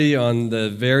On the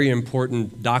very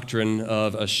important doctrine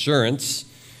of assurance.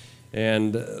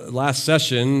 And last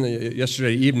session,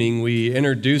 yesterday evening, we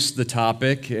introduced the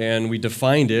topic and we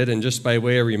defined it. And just by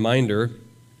way of reminder,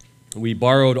 we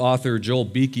borrowed author Joel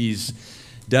Beeke's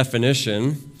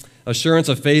definition. Assurance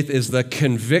of faith is the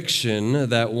conviction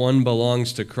that one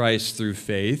belongs to Christ through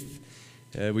faith.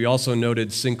 We also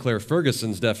noted Sinclair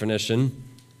Ferguson's definition,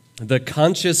 the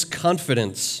conscious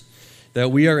confidence that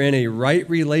we are in a right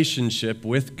relationship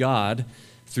with God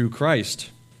through Christ.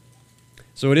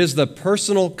 So it is the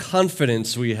personal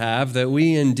confidence we have that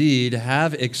we indeed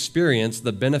have experienced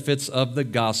the benefits of the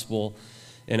gospel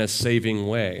in a saving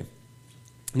way.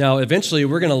 Now, eventually,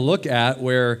 we're going to look at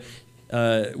where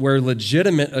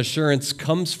legitimate assurance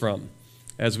comes from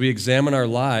as we examine our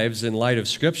lives in light of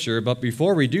Scripture. But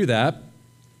before we do that,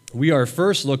 we are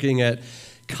first looking at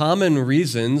common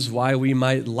reasons why we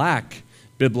might lack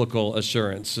biblical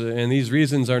assurance. And these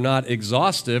reasons are not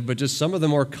exhaustive, but just some of the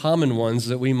more common ones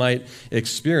that we might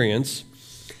experience.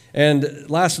 And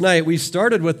last night, we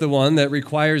started with the one that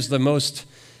requires the most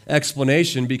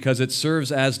explanation because it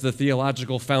serves as the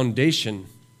theological foundation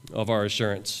of our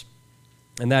assurance,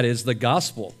 and that is the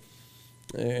gospel.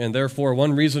 And therefore,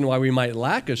 one reason why we might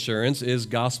lack assurance is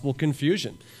gospel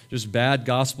confusion, just bad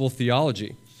gospel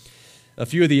theology. A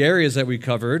few of the areas that we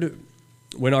covered: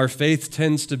 when our faith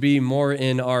tends to be more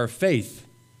in our faith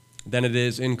than it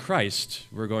is in Christ,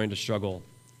 we're going to struggle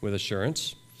with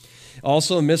assurance.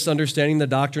 Also, misunderstanding the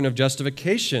doctrine of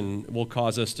justification will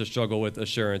cause us to struggle with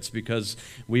assurance because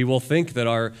we will think that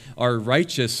our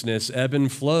righteousness ebb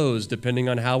and flows depending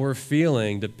on how we're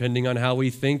feeling, depending on how we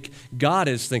think God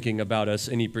is thinking about us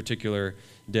any particular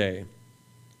day.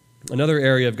 Another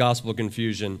area of gospel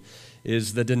confusion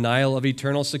is the denial of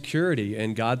eternal security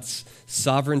and God's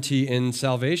sovereignty in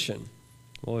salvation.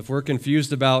 Well, if we're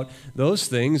confused about those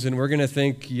things and we're going to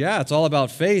think, yeah, it's all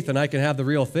about faith and I can have the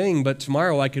real thing, but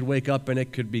tomorrow I could wake up and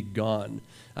it could be gone.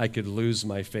 I could lose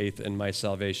my faith and my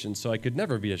salvation, so I could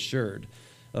never be assured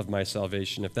of my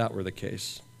salvation if that were the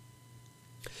case.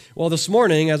 Well, this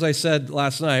morning, as I said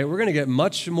last night, we're going to get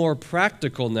much more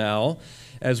practical now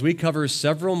as we cover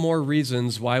several more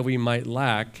reasons why we might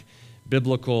lack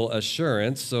biblical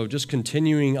assurance. So just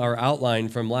continuing our outline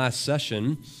from last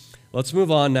session, let's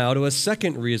move on now to a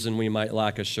second reason we might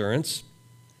lack assurance: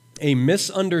 a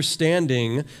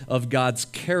misunderstanding of God's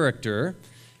character,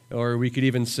 or we could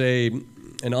even say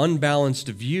an unbalanced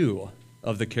view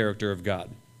of the character of God.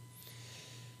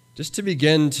 Just to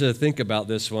begin to think about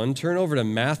this one, turn over to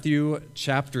Matthew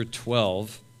chapter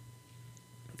 12,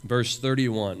 verse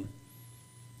 31.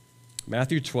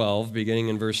 Matthew 12, beginning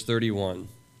in verse 31.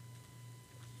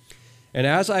 And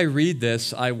as I read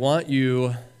this, I want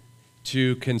you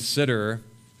to consider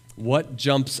what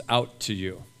jumps out to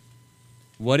you.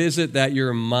 What is it that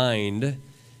your mind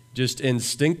just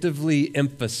instinctively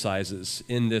emphasizes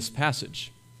in this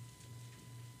passage?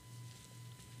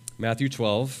 Matthew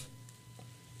 12,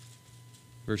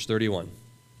 verse 31.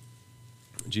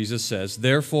 Jesus says,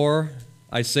 "Therefore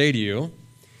I say to you,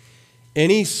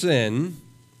 any sin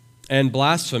and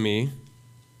blasphemy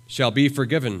shall be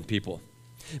forgiven people.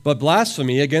 But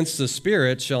blasphemy against the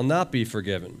Spirit shall not be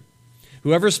forgiven.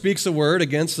 Whoever speaks a word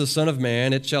against the Son of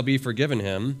Man, it shall be forgiven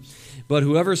him. But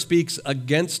whoever speaks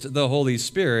against the Holy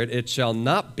Spirit, it shall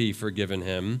not be forgiven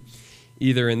him,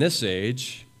 either in this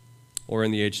age or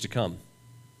in the age to come."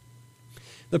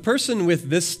 The person with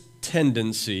this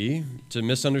tendency to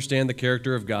misunderstand the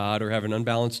character of God or have an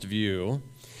unbalanced view,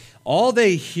 all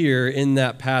they hear in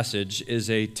that passage is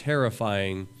a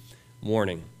terrifying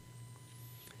warning.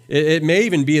 It may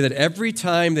even be that every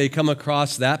time they come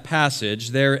across that passage,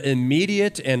 their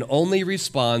immediate and only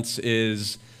response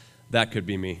is, that could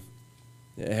be me.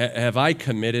 Have I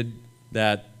committed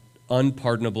that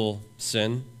unpardonable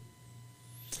sin?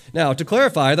 Now, to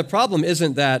clarify, the problem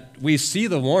isn't that we see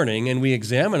the warning and we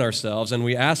examine ourselves and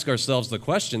we ask ourselves the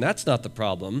question. That's not the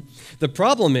problem. The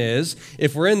problem is,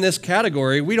 if we're in this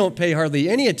category, we don't pay hardly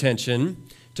any attention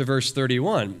to verse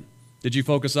 31. Did you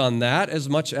focus on that as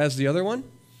much as the other one?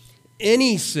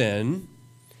 Any sin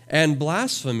and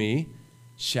blasphemy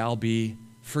shall be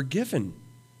forgiven.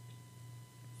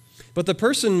 But the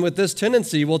person with this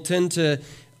tendency will tend to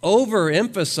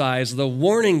overemphasize the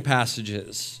warning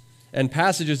passages and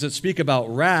passages that speak about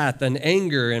wrath and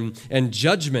anger and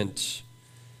judgment,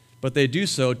 but they do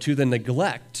so to the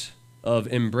neglect of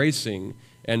embracing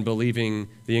and believing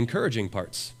the encouraging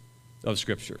parts of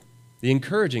Scripture, the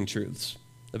encouraging truths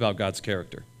about God's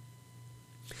character.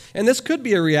 And this could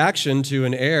be a reaction to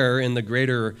an error in the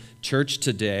greater church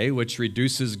today, which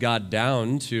reduces God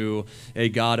down to a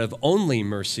God of only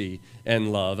mercy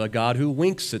and love, a God who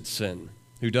winks at sin,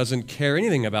 who doesn't care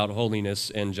anything about holiness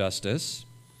and justice.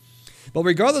 But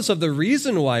regardless of the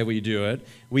reason why we do it,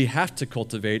 we have to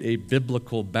cultivate a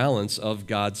biblical balance of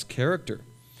God's character,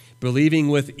 believing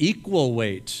with equal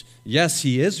weight, yes,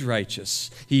 he is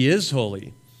righteous, he is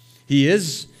holy, he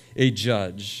is a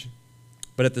judge,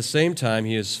 but at the same time,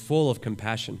 he is full of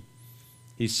compassion.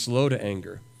 He's slow to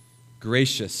anger,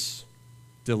 gracious,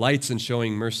 delights in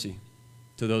showing mercy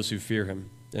to those who fear him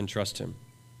and trust him.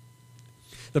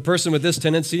 The person with this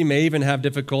tendency may even have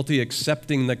difficulty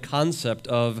accepting the concept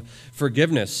of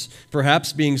forgiveness,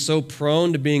 perhaps being so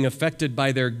prone to being affected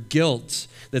by their guilt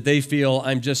that they feel,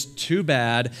 I'm just too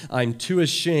bad, I'm too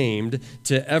ashamed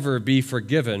to ever be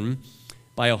forgiven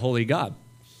by a holy God.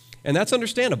 And that's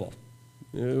understandable.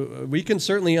 We can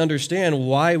certainly understand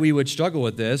why we would struggle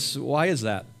with this. Why is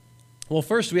that? Well,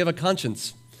 first, we have a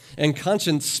conscience, and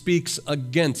conscience speaks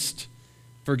against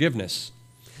forgiveness.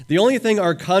 The only thing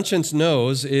our conscience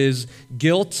knows is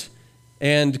guilt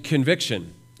and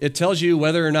conviction. It tells you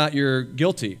whether or not you're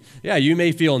guilty. Yeah, you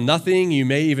may feel nothing, you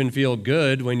may even feel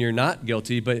good when you're not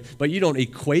guilty, but you don't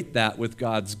equate that with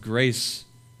God's grace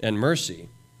and mercy.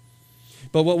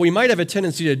 But what we might have a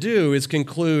tendency to do is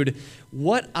conclude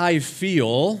what I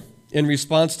feel in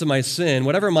response to my sin,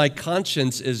 whatever my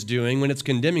conscience is doing when it's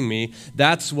condemning me,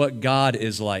 that's what God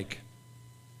is like.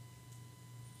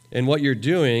 And what you're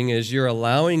doing is you're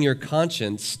allowing your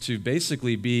conscience to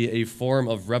basically be a form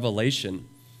of revelation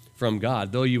from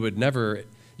God, though you would never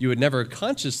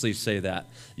consciously say that.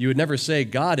 You would never say,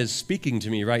 God is speaking to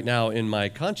me right now in my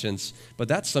conscience, but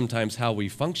that's sometimes how we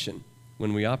function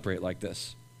when we operate like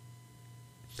this.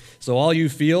 So all you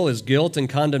feel is guilt and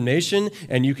condemnation,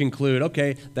 and you conclude,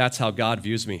 okay, that's how God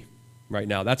views me right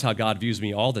now. That's how God views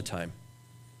me all the time.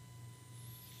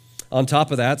 On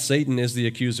top of that, Satan is the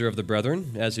accuser of the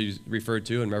brethren, as he's referred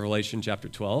to in Revelation chapter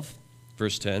 12,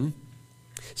 verse 10.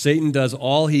 Satan does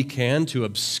all he can to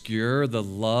obscure the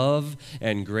love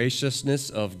and graciousness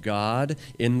of God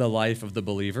in the life of the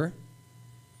believer.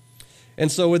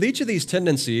 And so with each of these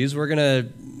tendencies, we're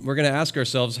going to ask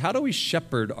ourselves, how do we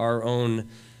shepherd our own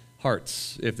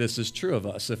hearts if this is true of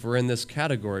us? If we're in this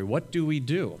category, what do we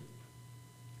do?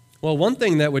 Well, one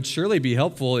thing that would surely be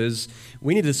helpful is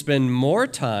we need to spend more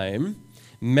time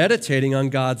meditating on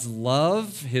God's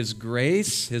love, his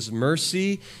grace, his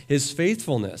mercy, his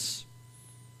faithfulness.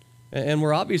 And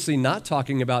we're obviously not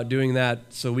talking about doing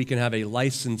that so we can have a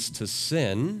license to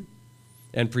sin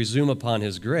and presume upon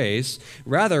his grace.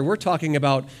 Rather, we're talking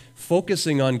about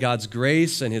focusing on God's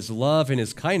grace and his love and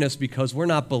his kindness because we're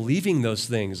not believing those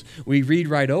things. We read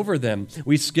right over them.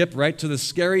 We skip right to the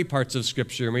scary parts of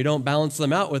Scripture, and we don't balance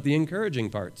them out with the encouraging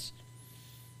parts.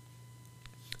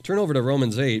 Turn over to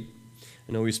Romans 8.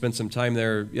 I know we spent some time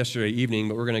there yesterday evening,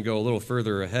 but we're going to go a little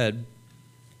further ahead.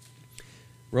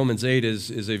 Romans 8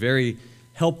 is a very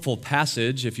helpful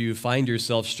passage if you find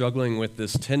yourself struggling with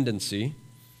this tendency.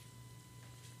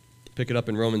 Pick it up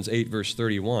in Romans 8, verse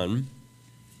 31.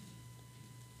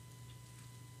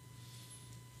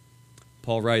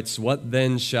 Paul writes, "What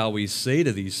then shall we say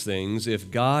to these things?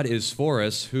 If God is for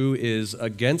us, who is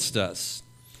against us?"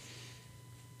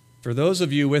 For those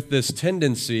of you with this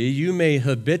tendency, you may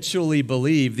habitually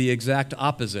believe the exact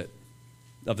opposite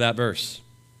of that verse.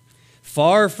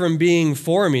 Far from being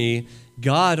for me,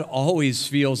 God always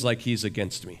feels like he's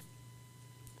against me.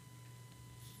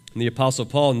 And the Apostle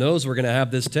Paul knows we're going to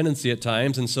have this tendency at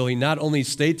times, and so he not only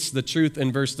states the truth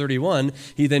in verse 31,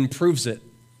 he then proves it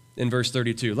in verse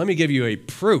 32. Let me give you a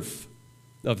proof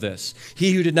of this.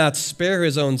 He who did not spare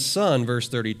his own son, verse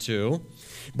 32,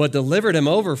 but delivered him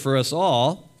over for us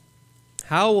all,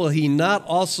 how will he not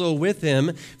also with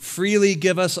him freely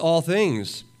give us all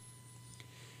things?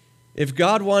 If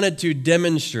God wanted to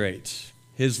demonstrate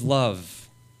his love,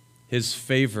 his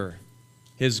favor,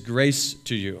 his grace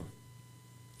to you,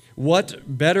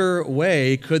 what better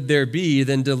way could there be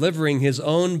than delivering his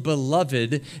own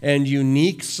beloved and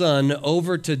unique son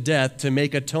over to death to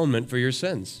make atonement for your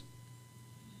sins?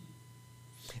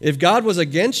 If God was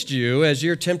against you, as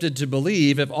you're tempted to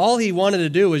believe, if all he wanted to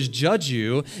do was judge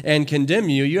you and condemn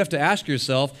you, you have to ask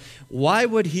yourself, why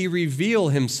would he reveal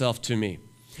himself to me?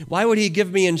 Why would he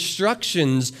give me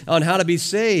instructions on how to be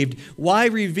saved? Why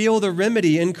reveal the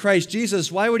remedy in Christ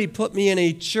Jesus? Why would he put me in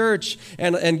a church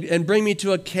and bring me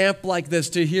to a camp like this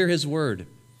to hear his word?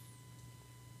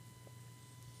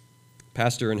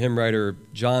 Pastor and hymn writer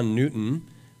John Newton,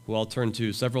 who I'll turn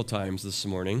to several times this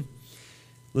morning,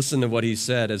 listen to what he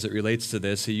said as it relates to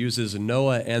this. He uses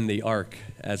Noah and the ark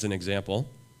as an example.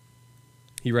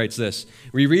 He writes this,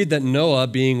 "We read that Noah,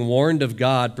 being warned of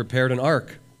God, prepared an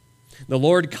ark. The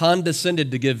Lord condescended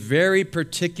to give very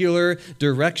particular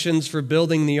directions for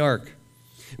building the ark.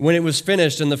 When it was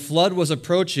finished and the flood was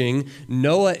approaching,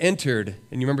 Noah entered.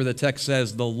 And you remember the text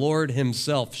says, the Lord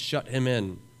himself shut him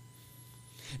in.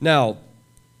 Now,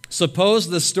 suppose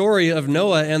the story of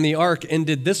Noah and the ark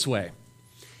ended this way.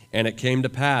 And it came to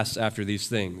pass after these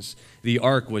things, the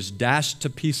ark was dashed to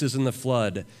pieces in the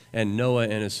flood, and Noah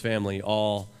and his family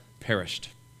all perished.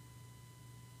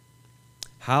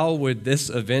 How would this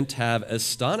event have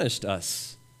astonished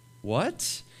us?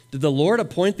 What? Did the Lord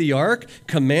appoint the ark,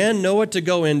 command Noah to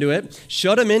go into it,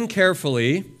 shut him in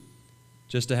carefully,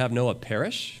 just to have Noah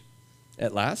perish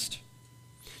at last?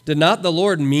 Did not the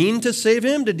Lord mean to save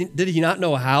him? Did he not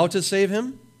know how to save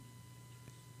him?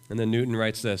 And then Newton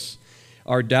writes this,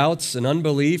 our doubts and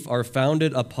unbelief are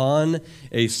founded upon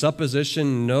a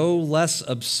supposition no less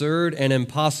absurd and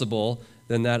impossible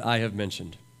than that I have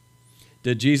mentioned.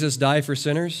 Did Jesus die for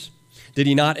sinners? Did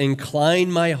he not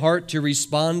incline my heart to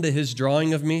respond to his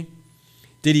drawing of me?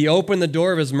 Did he open the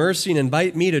door of his mercy and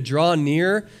invite me to draw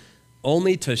near,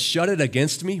 only to shut it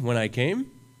against me when I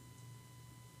came?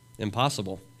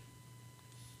 Impossible.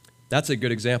 That's a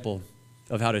good example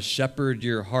of how to shepherd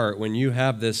your heart when you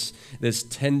have this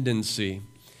tendency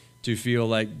to feel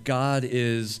like God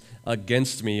is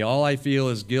against me. All I feel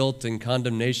is guilt and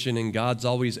condemnation, and God's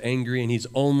always angry, and he's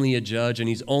only a judge, and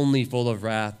he's only full of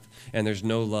wrath, and there's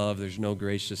no love, there's no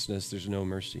graciousness, there's no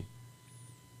mercy.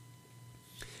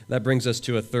 That brings us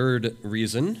to a third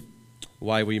reason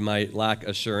why we might lack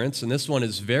assurance, and this one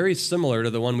is very similar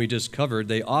to the one we just covered.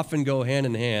 They often go hand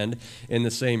in hand in the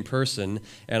same person,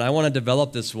 and I want to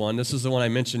develop this one. This is the one I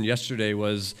mentioned yesterday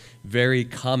was very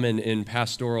common in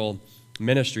pastoral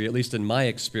ministry, at least in my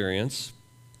experience.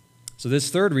 So this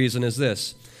third reason is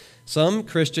this. Some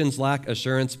Christians lack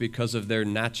assurance because of their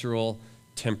natural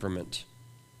temperament,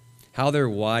 how they're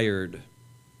wired,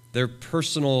 their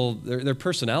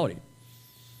personality.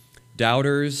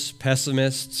 Doubters,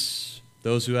 pessimists,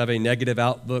 those who have a negative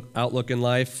outlook in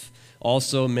life,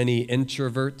 also many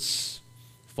introverts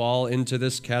fall into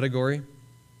this category.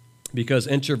 Because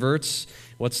introverts,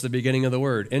 what's the beginning of the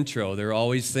word? Intro. They're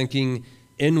always thinking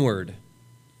inward,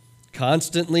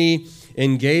 constantly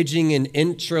engaging in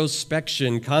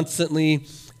introspection, constantly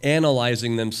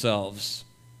analyzing themselves.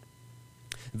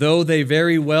 Though they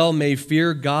very well may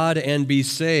fear God and be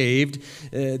saved,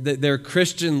 their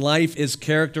Christian life is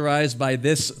characterized by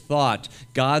this thought: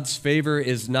 God's favor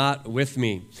is not with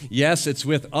me. Yes, it's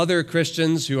with other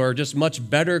Christians who are just much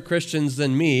better Christians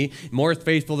than me, more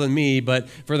faithful than me, but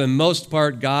for the most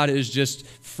part, God is just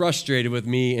frustrated with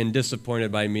me and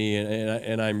disappointed by me,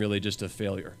 and I'm really just a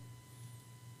failure.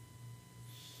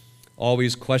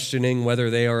 Always questioning whether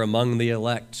they are among the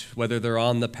elect, whether they're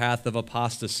on the path of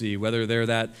apostasy, whether they're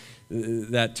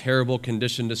that terrible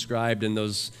condition described in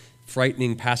those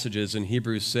frightening passages in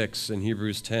Hebrews 6 and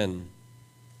Hebrews 10.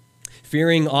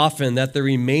 Fearing often that the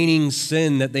remaining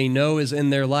sin that they know is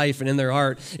in their life and in their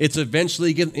heart, it's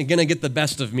eventually going to get the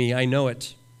best of me. I know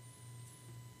it.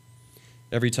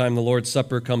 Every time the Lord's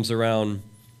Supper comes around,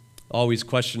 always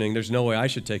questioning, there's no way I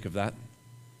should take of that.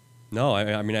 No,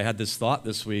 I mean, I had this thought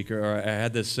this week, or I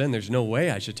had this sin. There's no way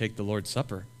I should take the Lord's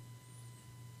Supper.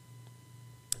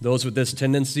 Those with this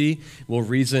tendency will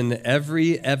reason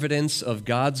every evidence of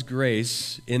God's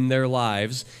grace in their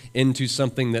lives into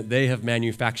something that they have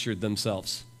manufactured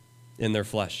themselves in their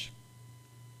flesh.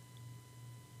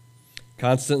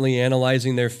 Constantly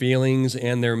analyzing their feelings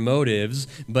and their motives,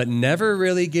 but never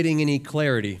really getting any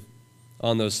clarity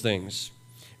on those things.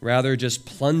 Rather, just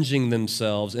plunging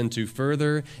themselves into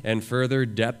further and further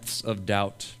depths of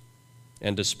doubt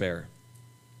and despair.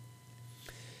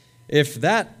 If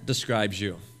that describes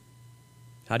you,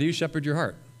 how do you shepherd your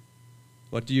heart?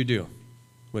 What do you do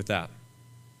with that?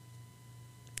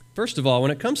 First of all,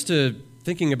 when it comes to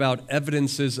thinking about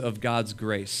evidences of God's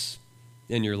grace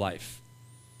in your life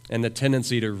and the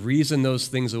tendency to reason those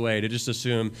things away, to just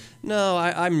assume, no,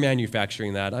 I'm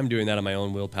manufacturing that. I'm doing that on my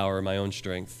own willpower, my own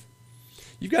strength.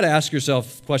 You've got to ask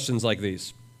yourself questions like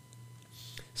these.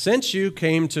 Since you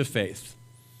came to faith,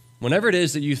 whenever it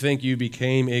is that you think you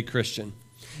became a Christian,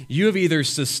 you have either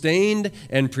sustained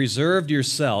and preserved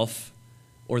yourself,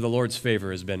 or the Lord's favor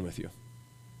has been with you.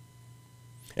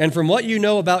 And from what you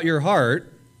know about your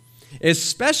heart,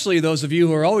 especially those of you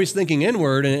who are always thinking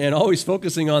inward and always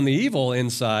focusing on the evil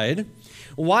inside,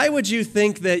 why would you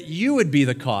think that you would be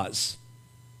the cause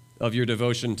of your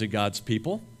devotion to God's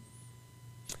people?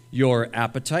 Your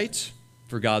appetite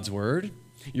for God's word,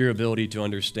 your ability to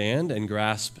understand and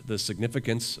grasp the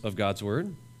significance of God's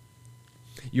word,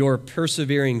 your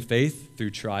persevering faith through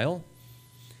trial,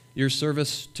 your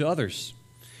service to others.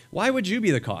 Why would you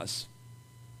be the cause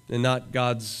and not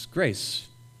God's grace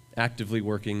actively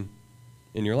working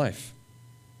in your life?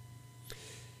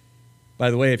 By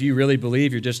the way, if you really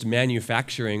believe you're just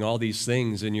manufacturing all these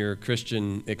things in your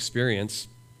Christian experience,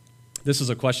 this is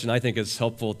a question I think is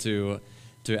helpful to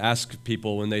ask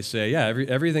people when they say, yeah,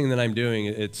 everything that I'm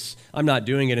doing, I'm not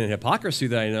doing it in hypocrisy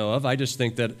that I know of. I just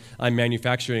think that I'm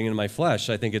manufacturing in my flesh.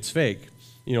 I think it's fake.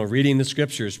 Reading the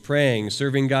scriptures, praying,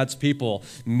 serving God's people,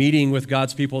 meeting with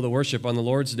God's people to worship on the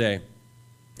Lord's Day.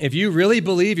 If you really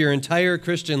believe your entire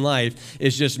Christian life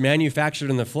is just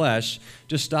manufactured in the flesh,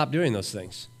 just stop doing those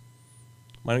things.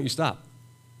 Why don't you stop?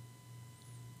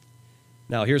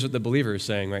 Now, here's what the believer is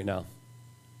saying right now.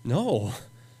 No,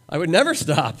 I would never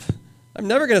stop. I'm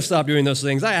never going to stop doing those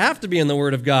things. I have to be in the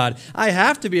Word of God. I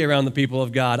have to be around the people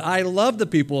of God. I love the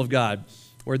people of God.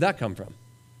 Where'd that come from?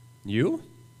 You?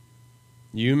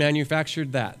 You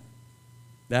manufactured that.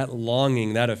 That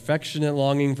longing, that affectionate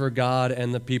longing for God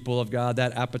and the people of God,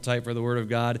 that appetite for the Word of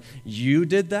God. You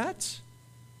did that?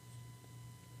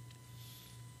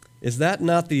 Is that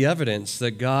not the evidence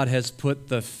that God has put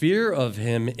the fear of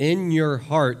Him in your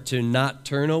heart to not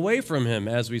turn away from Him,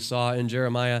 as we saw in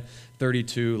Jeremiah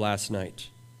 32 last night?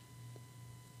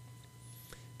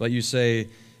 But you say,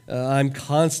 I'm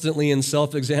constantly in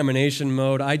self-examination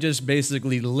mode. I just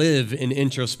basically live in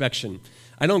introspection.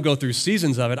 I don't go through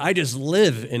seasons of it. I just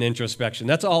live in introspection.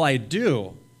 That's all I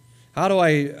do. How do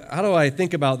I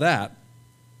think about that?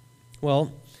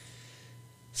 Well,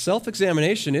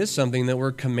 self-examination is something that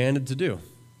we're commanded to do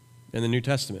in the New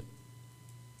Testament.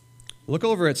 Look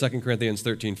over at 2 Corinthians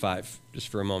 13:5 just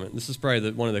for a moment. This is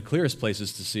probably one of the clearest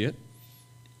places to see it.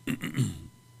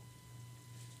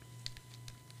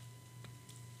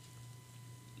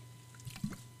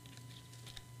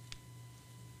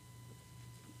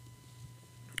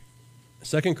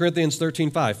 2 Corinthians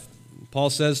 13:5. Paul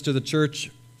says to the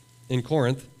church in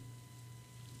Corinth,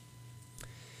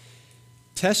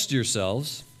 test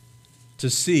yourselves to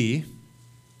see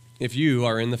if you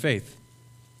are in the faith.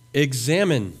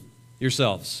 Examine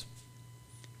yourselves.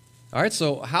 All right,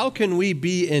 so how can we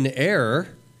be in error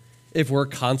if we're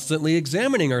constantly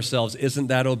examining ourselves? Isn't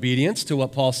that obedience to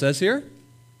what Paul says here?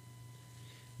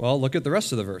 Well, look at the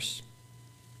rest of the verse.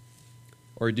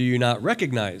 Or do you not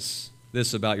recognize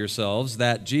this about yourselves,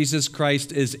 that Jesus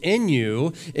Christ is in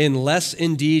you, unless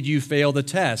indeed you fail the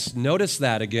test? Notice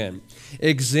that again.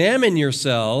 Examine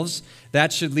yourselves.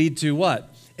 That should lead to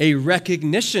what? A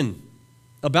recognition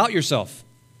about yourself.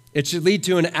 It should lead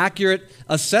to an accurate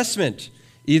assessment,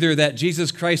 either that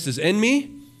Jesus Christ is in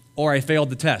me or I failed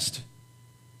the test.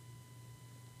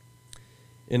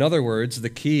 In other words, the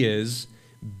key is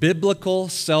biblical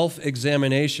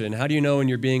self-examination. How do you know when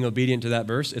you're being obedient to that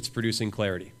verse? It's producing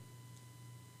clarity.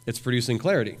 It's producing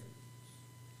clarity.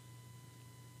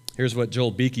 Here's what Joel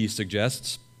Beeke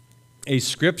suggests. A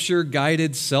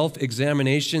scripture-guided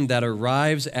self-examination that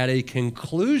arrives at a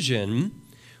conclusion,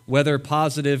 whether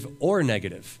positive or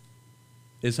negative,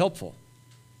 is helpful.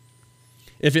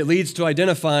 If it leads to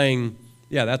identifying,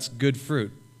 yeah, that's good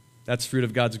fruit, that's fruit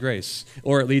of God's grace,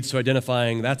 or it leads to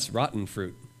identifying that's rotten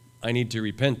fruit, I need to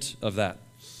repent of that.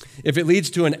 If it leads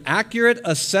to an accurate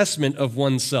assessment of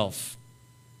oneself,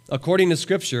 according to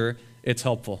Scripture, it's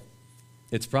helpful.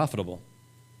 It's profitable.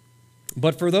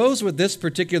 But for those with this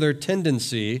particular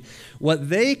tendency, what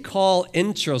they call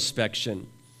introspection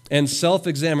and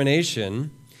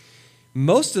self-examination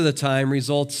most of the time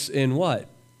results in what?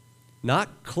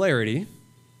 Not clarity,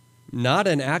 not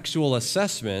an actual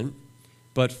assessment,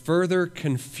 but further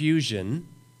confusion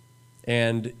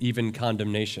and even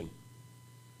condemnation.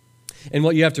 And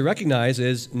what you have to recognize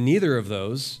is neither of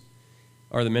those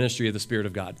are the ministry of the Spirit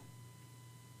of God.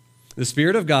 The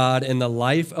Spirit of God in the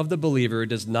life of the believer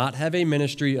does not have a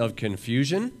ministry of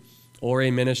confusion or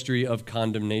a ministry of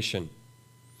condemnation.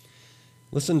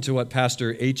 Listen to what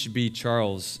Pastor H.B.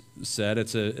 Charles said.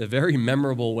 It's a very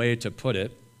memorable way to put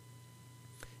it.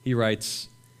 He writes,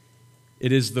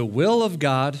 "It is the will of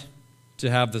God to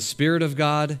have the Spirit of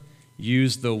God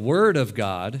use the Word of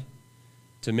God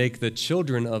to make the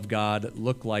children of God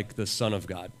look like the Son of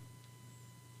God."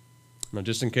 Now,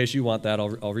 just in case you want that,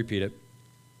 I'll repeat it.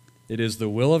 It is the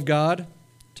will of God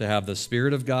to have the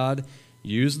Spirit of God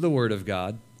use the Word of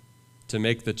God to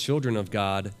make the children of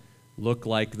God look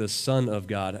like the Son of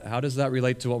God. How does that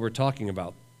relate to what we're talking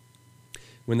about?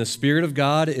 When the Spirit of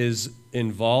God is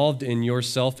involved in your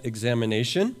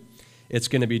self-examination, it's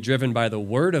going to be driven by the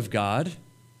Word of God,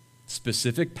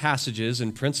 specific passages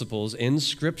and principles in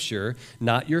Scripture,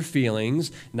 not your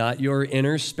feelings, not your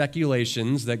inner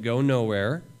speculations that go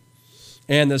nowhere.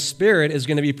 And the Spirit is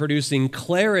going to be producing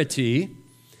clarity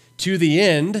to the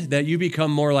end that you become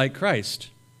more like Christ.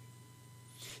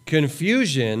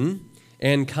 Confusion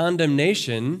and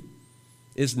condemnation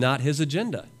is not His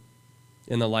agenda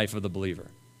in the life of the believer.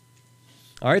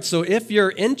 All right, so if your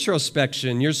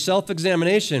introspection, your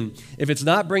self-examination, if it's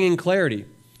not bringing clarity,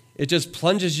 it just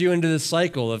plunges you into this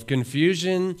cycle of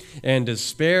confusion and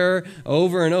despair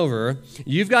over and over,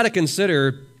 you've got to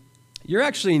consider you're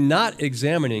actually not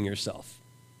examining yourself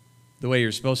the way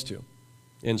you're supposed to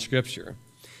in Scripture.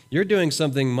 You're doing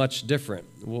something much different.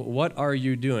 What are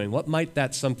you doing? What might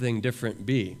that something different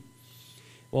be?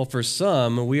 Well, for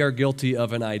some, we are guilty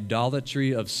of an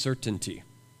idolatry of certainty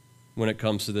when it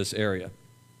comes to this area.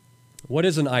 What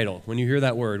is an idol? When you hear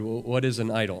that word, what is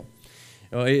an idol?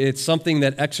 It's something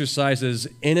that exercises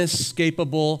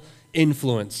inescapable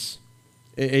influence,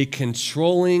 a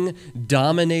controlling,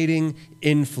 dominating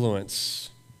influence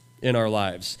in our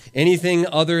lives. Anything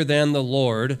other than the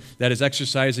Lord that is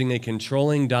exercising a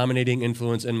controlling, dominating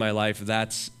influence in my life,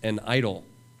 that's an idol.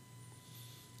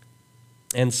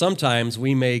 And sometimes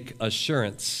we make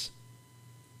assurance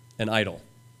an idol.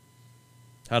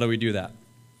 How do we do that?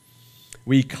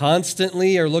 We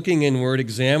constantly are looking inward,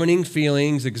 examining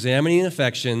feelings, examining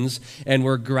affections, and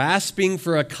we're grasping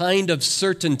for a kind of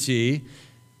certainty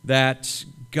that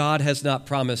God has not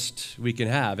promised we can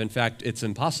have. In fact, it's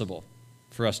impossible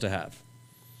for us to have.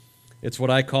 It's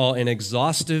what I call an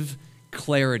exhaustive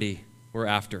clarity we're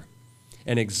after.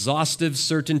 An exhaustive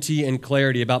certainty and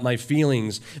clarity about my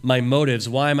feelings, my motives.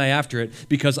 Why am I after it?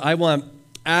 Because I want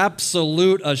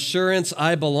absolute assurance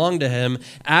I belong to Him,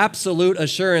 absolute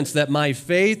assurance that my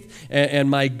faith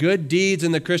and my good deeds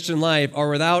in the Christian life are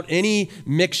without any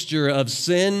mixture of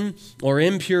sin or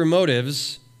impure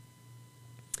motives.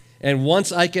 And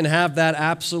once I can have that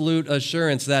absolute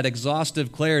assurance, that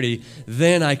exhaustive clarity,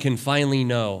 then I can finally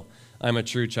know I'm a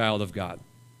true child of God.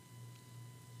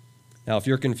 Now, if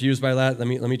you're confused by that, let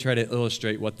me try to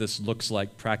illustrate what this looks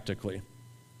like practically.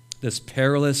 This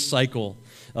perilous cycle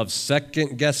of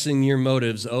second-guessing your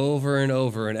motives over and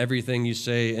over in everything you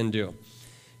say and do.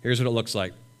 Here's what it looks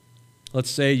like. Let's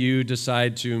say you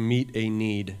decide to meet a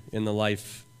need in the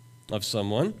life of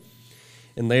someone,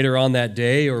 and later on that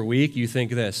day or week, you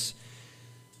think this: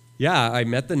 yeah, I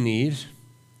met the need,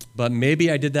 but maybe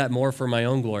I did that more for my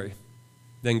own glory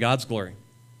than God's glory.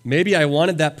 Maybe I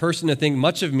wanted that person to think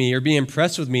much of me or be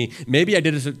impressed with me. Maybe I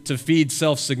did it to feed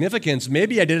self-significance.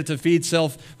 Maybe I did it to feed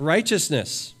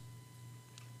self-righteousness.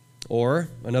 Or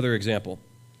another example.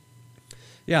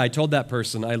 Yeah, I told that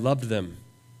person I loved them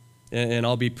and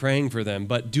I'll be praying for them,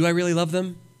 but do I really love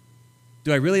them?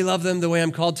 Do I really love them the way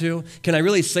I'm called to? Can I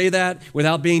really say that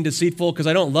without being deceitful? Because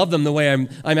I don't love them the way I'm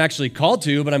actually called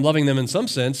to, but I'm loving them in some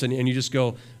sense. And you just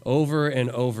go over and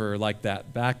over like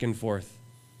that, back and forth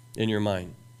in your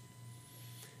mind.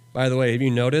 By the way, have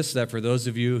you noticed that for those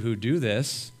of you who do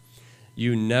this,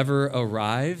 you never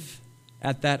arrive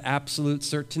at that absolute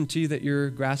certainty that you're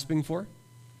grasping for?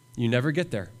 You never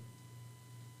get there.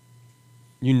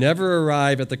 You never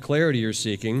arrive at the clarity you're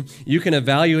seeking. You can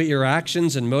evaluate your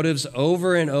actions and motives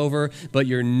over and over, but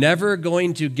you're never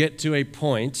going to get to a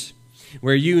point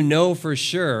where you know for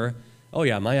sure, oh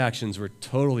yeah, my actions were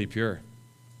totally pure,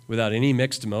 without any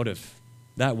mixed motive.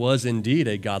 That was indeed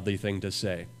a godly thing to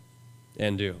say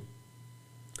and do.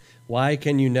 Why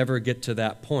can you never get to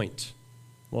that point?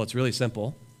 Well, it's really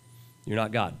simple. You're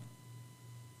not God.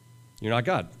 You're not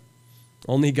God.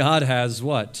 Only God has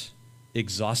what?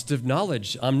 Exhaustive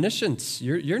knowledge, omniscience.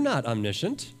 You're not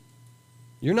omniscient.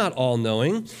 You're not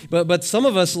all-knowing. But some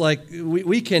of us, like,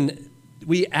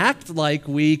 we act like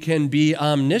we can be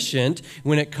omniscient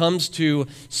when it comes to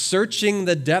searching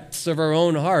the depths of our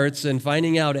own hearts and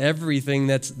finding out everything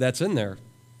that's in there.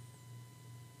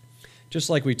 Just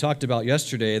like we talked about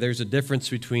yesterday, there's a difference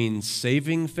between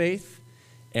saving faith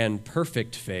and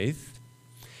perfect faith.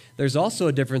 There's also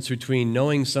a difference between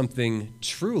knowing something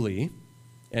truly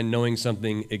and knowing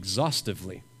something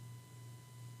exhaustively.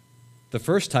 The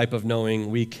first type of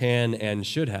knowing we can and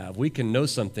should have. We can know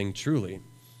something truly.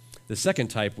 The second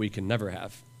type we can never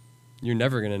have. You're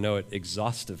never going to know it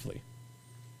exhaustively.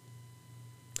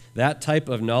 That type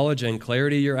of knowledge and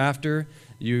clarity you're after,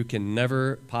 you can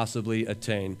never possibly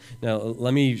attain. Now,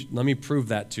 let me prove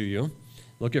that to you.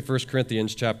 Look at 1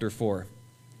 Corinthians chapter 4,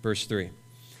 verse 3.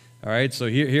 All right, so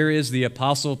here is the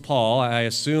Apostle Paul. I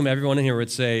assume everyone in here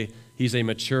would say he's a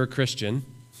mature Christian.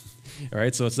 All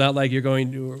right, so it's not like we're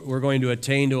going to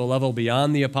attain to a level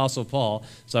beyond the Apostle Paul.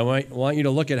 So I want you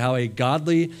to look at how a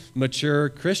godly, mature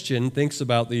Christian thinks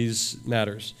about these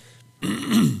matters.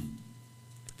 1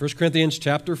 Corinthians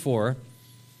chapter 4,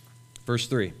 verse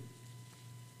 3.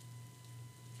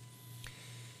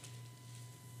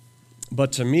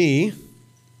 But to me,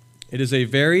 it is a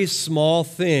very small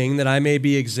thing that I may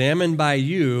be examined by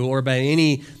you or by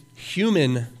any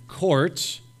human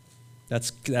court.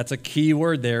 That's That's a key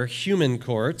word there, human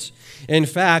court. In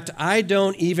fact, I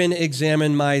don't even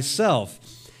examine myself.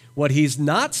 What he's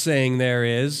not saying there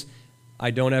is, I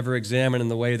don't ever examine in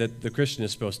the way that the Christian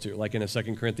is supposed to, like in a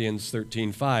 2 Corinthians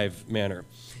 13:5 manner.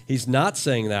 He's not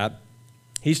saying that.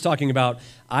 He's talking about,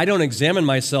 I don't examine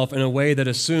myself in a way that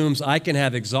assumes I can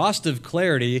have exhaustive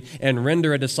clarity and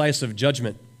render a decisive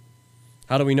judgment.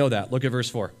 How do we know that? Look at verse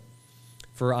 4.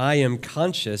 For I am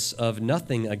conscious of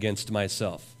nothing against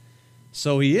myself.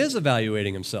 So he is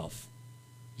evaluating himself.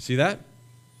 You see that?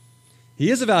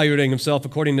 He is evaluating himself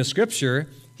according to Scripture.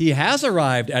 He has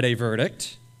arrived at a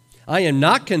verdict. I am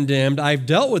not condemned. I've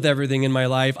dealt with everything in my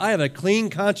life. I have a clean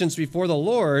conscience before the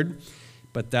Lord,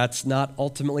 but that's not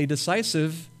ultimately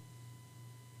decisive.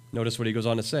 Notice what he goes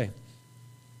on to say.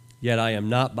 Yet I am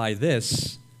not by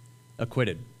this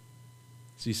acquitted.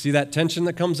 So you see that tension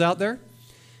that comes out there?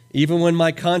 Even when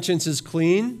my conscience is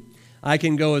clean, I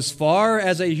can go as far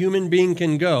as a human being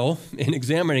can go in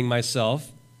examining myself,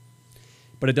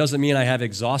 but it doesn't mean I have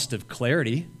exhaustive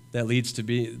clarity that leads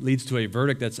to a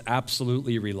verdict that's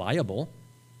absolutely reliable.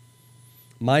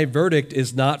 My verdict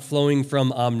is not flowing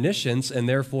from omniscience, and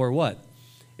therefore what?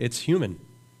 It's human.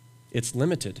 It's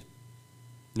limited.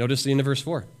 Notice the end of verse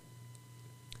 4.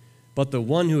 But the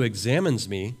one who examines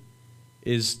me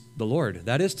is the Lord.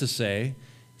 That is to say,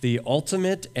 the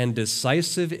ultimate and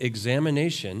decisive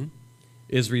examination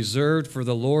is reserved for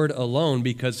the Lord alone,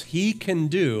 because he can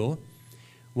do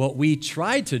what we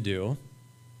try to do,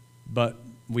 but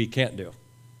we can't do.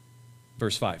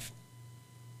 Verse 5.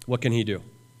 What can he do?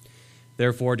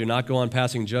 Therefore, do not go on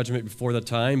passing judgment before the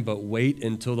time, but wait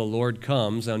until the Lord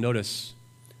comes. Now notice,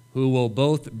 who will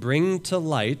both bring to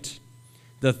light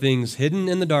the things hidden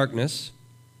in the darkness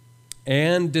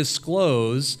and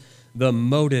disclose the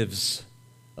motives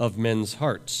of men's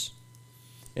hearts.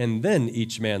 And then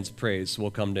each man's praise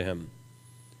will come to him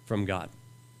from God.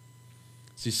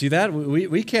 So you see that?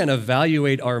 We can't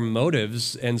evaluate our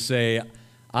motives and say,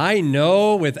 I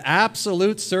know with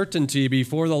absolute certainty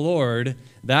before the Lord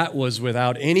that was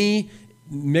without any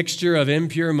mixture of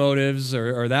impure motives,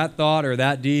 or that thought or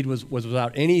that deed was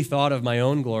without any thought of my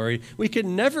own glory. We could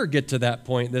never get to that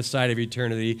point this side of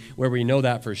eternity where we know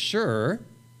that for sure.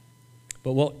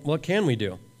 But what can we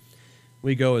do?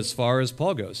 We go as far as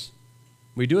Paul goes.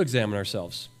 We do examine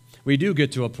ourselves. We do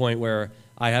get to a point where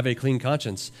I have a clean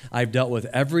conscience. I've dealt with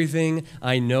everything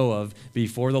I know of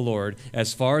before the Lord.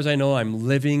 As far as I know, I'm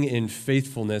living in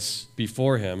faithfulness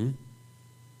before him.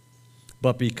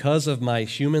 But because of my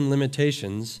human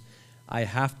limitations, I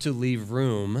have to leave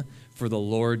room for the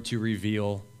Lord to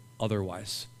reveal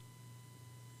otherwise.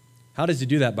 How does he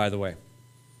do that, by the way?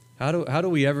 How do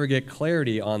we ever get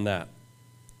clarity on that?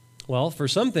 Well, for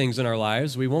some things in our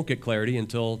lives, we won't get clarity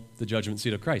until the judgment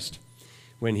seat of Christ,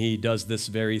 when he does this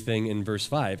very thing in verse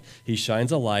 5. He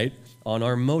shines a light on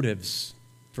our motives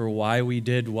for why we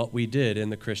did what we did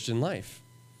in the Christian life.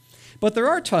 But there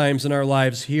are times in our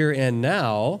lives here and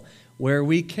now where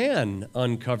we can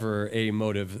uncover a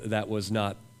motive that was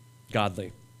not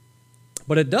godly.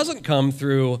 But it doesn't come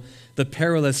through the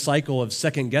perilous cycle of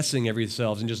second-guessing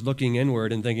ourselves and just looking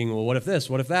inward and thinking, well, what if this?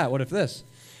 What if that? What if this?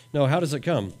 No, how does it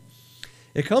come?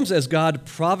 It comes as God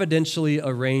providentially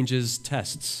arranges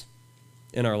tests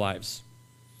in our lives.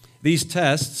 These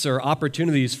tests are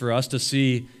opportunities for us to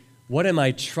see, what am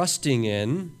I trusting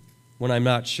in when I'm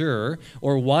not sure,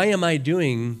 or why am I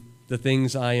doing the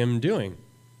things I am doing?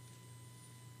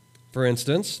 For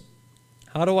instance,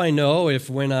 how do I know if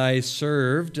when I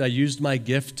served, I used my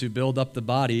gift to build up the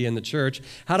body in the church,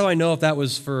 how do I know if that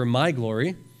was for my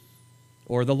glory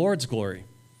or the Lord's glory?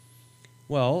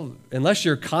 Well, unless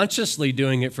you're consciously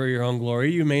doing it for your own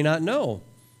glory, you may not know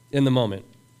in the moment.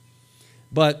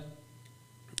 But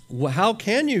how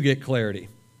can you get clarity?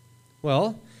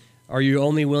 Well, are you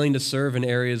only willing to serve in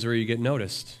areas where you get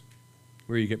noticed,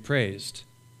 where you get praised?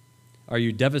 Are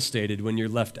you devastated when you're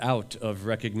left out of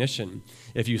recognition?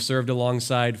 If you served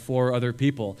alongside 4 other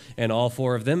people and all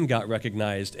 4 of them got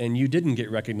recognized and you didn't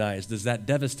get recognized, does that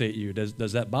devastate you?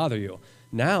 Does that bother you?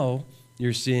 Now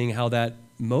you're seeing how that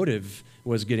motive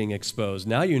was getting exposed.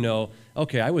 Now you know,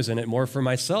 okay, I was in it more for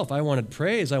myself. I wanted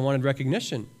praise. I wanted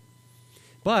recognition.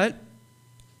 But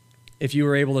if you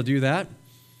were able to do that,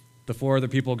 the 4 other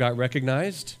people got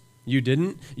recognized, you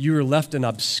didn't, you were left in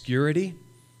obscurity,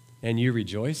 and you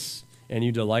rejoice and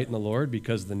you delight in the Lord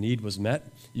because the need was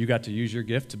met. You got to use your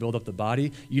gift to build up the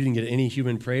body. You didn't get any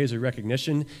human praise or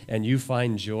recognition, and you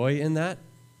find joy in that.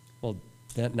 Well,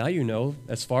 now you know,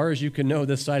 as far as you can know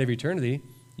this side of eternity,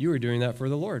 you were doing that for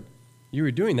the Lord. You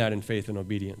were doing that in faith and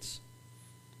obedience.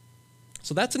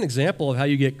 So that's an example of how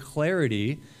you get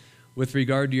clarity with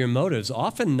regard to your motives,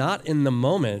 often not in the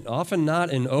moment, often not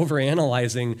in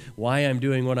overanalyzing why I'm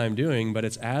doing what I'm doing, but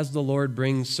it's as the Lord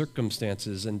brings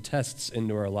circumstances and tests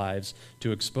into our lives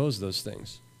to expose those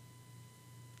things.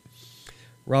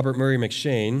 Robert Murray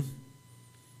McCheyne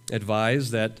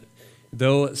advised that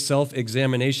though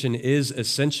self-examination is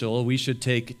essential, we should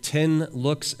take 10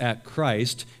 looks at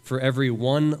Christ for every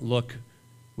one look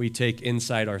we take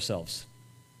inside ourselves.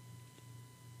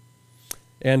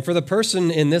 And for the person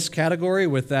in this category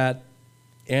with that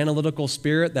analytical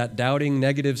spirit, that doubting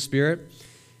negative spirit,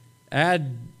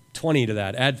 add 20 to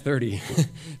that, add 30.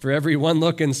 For every one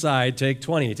look inside, take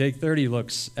 20, take 30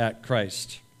 looks at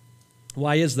Christ.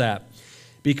 Why is that?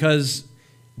 Because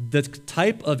the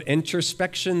type of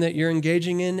introspection that you're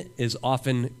engaging in is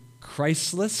often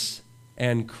Christless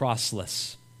and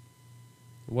crossless.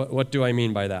 What do I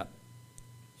mean by that?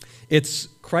 It's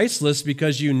Christless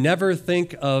because you never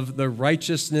think of the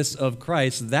righteousness of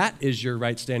Christ. That is your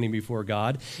right standing before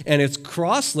God. And it's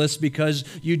crossless because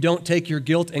you don't take your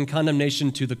guilt and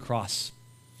condemnation to the cross.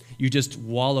 You just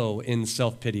wallow in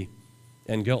self-pity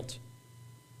and guilt.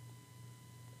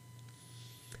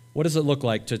 What does it look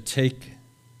like to take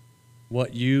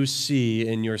what you see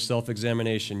in your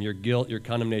self-examination, your guilt, your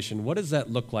condemnation? What does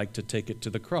that look like to take it to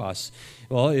the cross?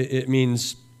 Well, it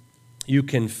means you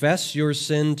confess your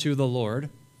sin to the Lord.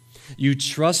 You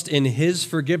trust in His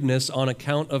forgiveness on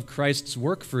account of Christ's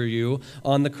work for you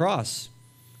on the cross.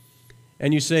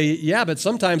 And you say, yeah, but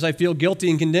sometimes I feel guilty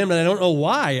and condemned and I don't know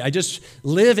why. I just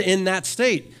live in that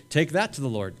state. Take that to the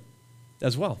Lord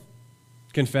as well.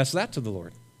 Confess that to the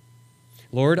Lord.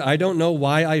 Lord, I don't know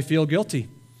why I feel guilty.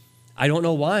 I don't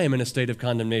know why I'm in a state of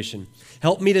condemnation.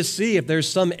 Help me to see if there's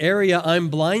some area I'm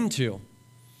blind to.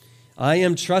 I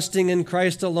am trusting in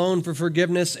Christ alone for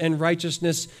forgiveness and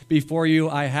righteousness before you.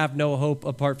 I have no hope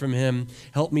apart from Him.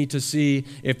 Help me to see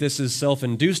if this is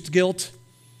self-induced guilt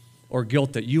or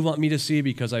guilt that you want me to see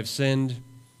because I've sinned,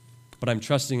 but I'm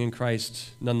trusting in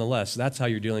Christ nonetheless. That's how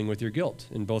you're dealing with your guilt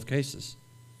in both cases.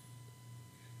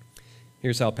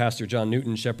 Here's how Pastor John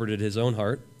Newton shepherded his own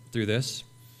heart through this.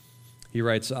 He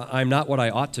writes, I'm not what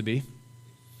I ought to be.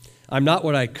 I'm not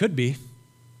what I could be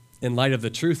in light of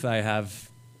the truth I have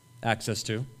access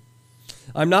to.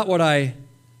 I'm not what I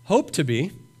hope to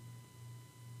be.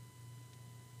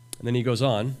 And then he goes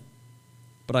on,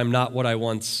 but I'm not what I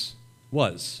once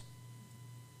was.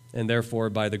 And therefore,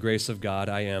 by the grace of God,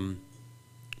 I am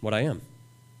what I am.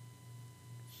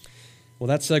 Well,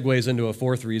 that segues into a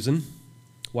fourth reason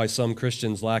why some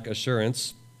Christians lack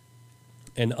assurance: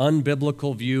 an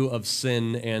unbiblical view of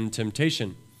sin and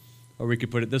temptation. Or we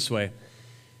could put it this way: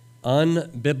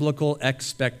 unbiblical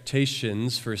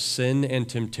expectations for sin and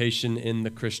temptation in the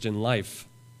Christian life.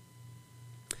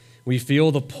 We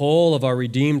feel the pull of our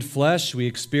redeemed flesh. We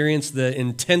experience the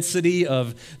intensity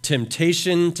of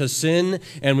temptation to sin,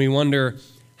 and we wonder,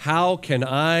 how can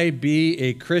I be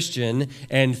a Christian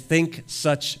and think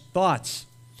such thoughts?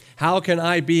 How can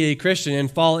I be a Christian and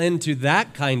fall into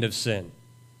that kind of sin?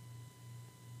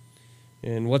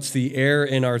 And what's the error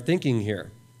in our thinking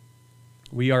here?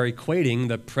 We are equating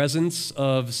the presence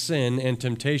of sin and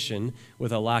temptation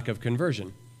with a lack of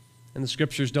conversion. And the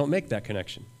Scriptures don't make that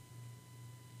connection.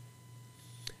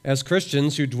 As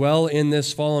Christians who dwell in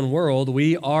this fallen world,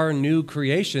 we are new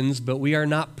creations, but we are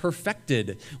not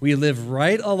perfected. We live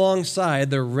right alongside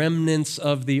the remnants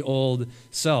of the old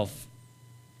self.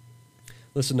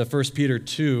 Listen to 1 Peter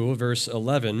 2, verse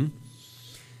 11.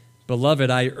 Beloved,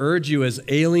 I urge you as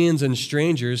aliens and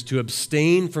strangers to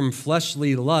abstain from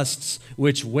fleshly lusts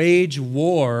which wage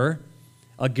war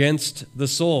against the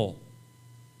soul.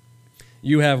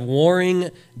 You have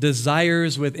warring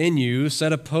desires within you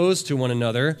set opposed to one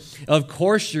another. Of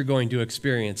course you're going to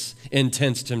experience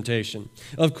intense temptation.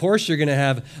 Of course you're going to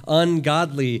have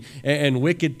ungodly and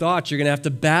wicked thoughts you're going to have to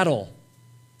battle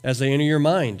as they enter your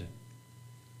mind.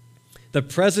 The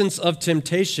presence of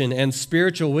temptation and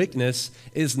spiritual weakness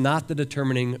is not the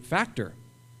determining factor.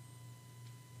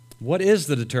 What is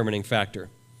the determining factor?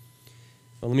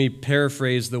 Well, let me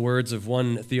paraphrase the words of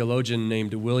one theologian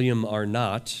named William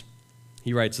Arnott.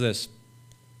 He writes this: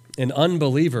 an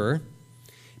unbeliever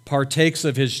partakes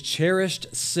of his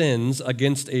cherished sins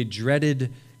against a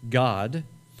dreaded God,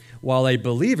 while a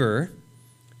believer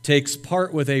takes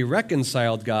part with a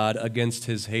reconciled God against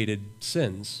his hated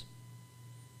sins.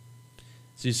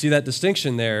 So you see that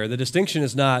distinction there. The distinction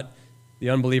is not the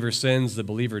unbeliever sins, the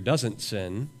believer doesn't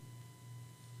sin.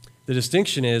 The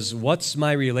distinction is, what's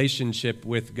my relationship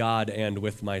with God and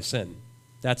with my sin?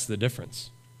 That's the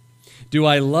difference. Do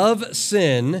I love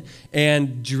sin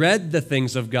and dread the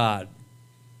things of God?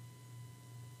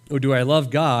 Or do I love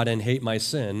God and hate my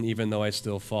sin, even though I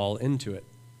still fall into it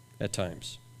at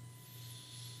times.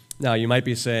 Now, you might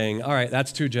be saying, all right,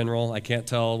 that's too general. I can't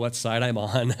tell what side I'm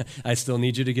on. I still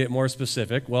need you to get more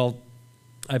specific. Well,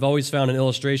 I've always found an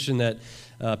illustration that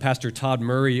Pastor Todd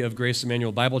Murray of Grace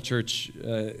Emmanuel Bible Church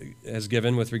has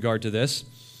given with regard to this.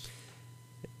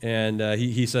 And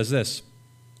he says this: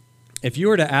 if you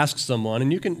were to ask someone,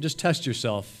 and you can just test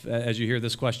yourself as you hear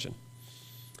this question,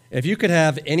 if you could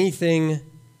have anything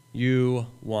you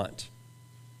want,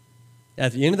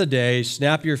 at the end of the day,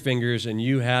 snap your fingers and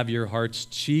you have your heart's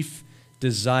chief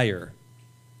desire,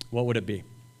 what would it be?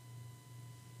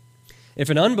 If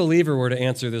an unbeliever were to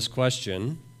answer this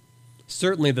question,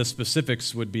 certainly the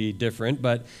specifics would be different,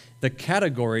 but the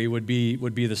category would be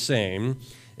the same.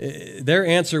 Their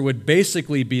answer would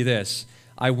basically be this: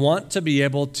 I want to be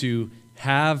able to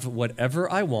have whatever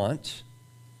I want,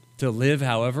 to live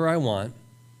however I want,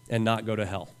 and not go to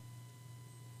hell.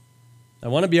 I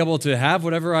want to be able to have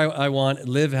whatever I want,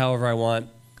 live however I want,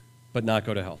 but not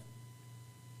go to hell.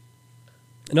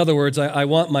 In other words, I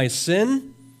want my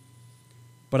sin,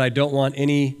 but I don't want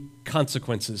any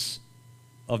consequences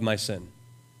of my sin.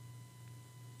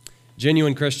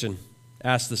 Genuine Christian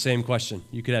asks the same question.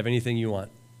 You could have anything you want,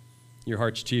 your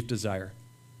heart's chief desire.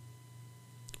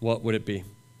 What would it be?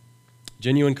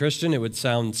 Genuine Christian, it would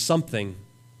sound something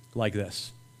like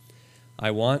this: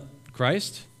 I want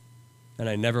Christ, and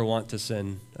I never want to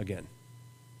sin again.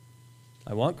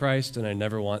 I want Christ, and I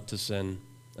never want to sin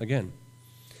again.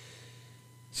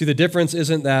 See, the difference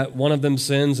isn't that one of them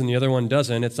sins and the other one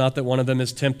doesn't. It's not that one of them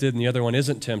is tempted and the other one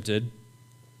isn't tempted.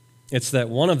 It's that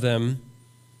one of them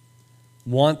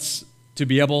wants to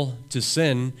be able to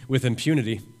sin with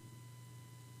impunity.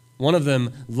 One of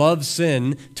them loves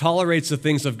sin, tolerates the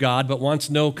things of God, but wants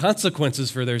no consequences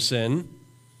for their sin.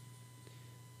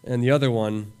 And the other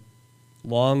one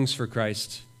longs for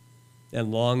Christ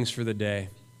and longs for the day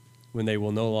when they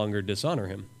will no longer dishonor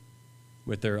him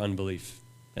with their unbelief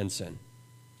and sin.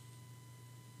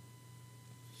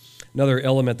 Another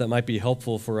element that might be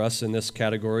helpful for us in this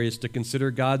category is to consider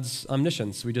God's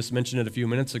omniscience. We just mentioned it a few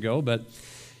minutes ago, but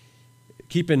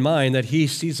keep in mind that he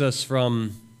sees us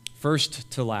from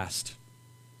first to last.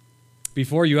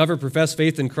 Before you ever profess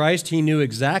faith in Christ, he knew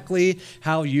exactly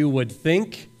how you would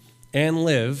think and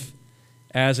live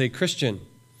as a Christian.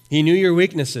 He knew your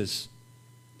weaknesses.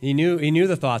 He knew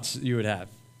the thoughts you would have.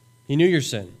 He knew your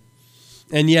sin.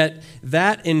 And yet,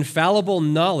 that infallible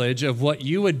knowledge of what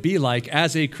you would be like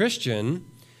as a Christian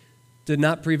did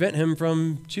not prevent him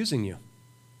from choosing you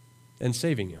and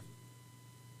saving you.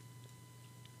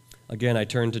 Again, I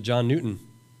turn to John Newton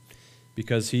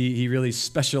because he really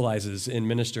specializes in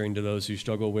ministering to those who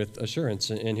struggle with assurance.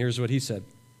 And here's what he said: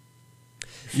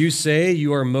 you say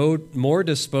you are more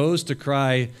disposed to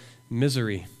cry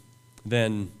misery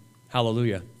than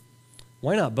hallelujah.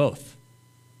 Why not both?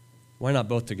 Why not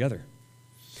both together?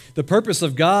 The purpose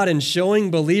of God in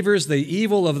showing believers the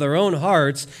evil of their own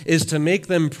hearts is to make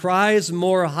them prize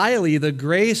more highly the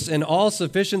grace and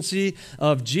all-sufficiency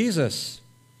of Jesus.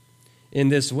 In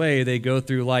this way, they go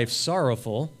through life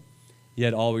sorrowful,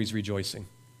 yet always rejoicing.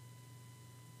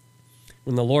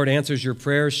 When the Lord answers your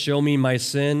prayer, show me my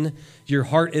sin, your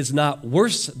heart is not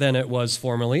worse than it was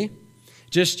formerly.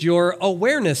 Just your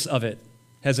awareness of it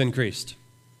has increased.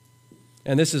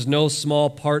 And this is no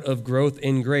small part of growth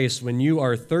in grace when you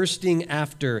are thirsting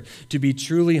after to be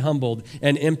truly humbled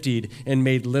and emptied and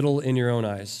made little in your own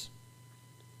eyes.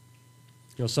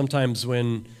 You know, sometimes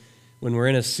when we're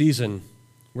in a season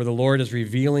where the Lord is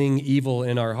revealing evil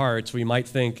in our hearts, we might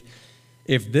think,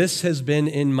 if this has been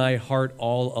in my heart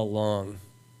all along,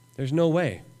 there's no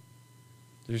way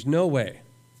the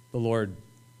Lord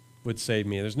would save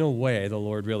me. There's no way the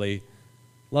Lord really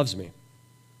loves me.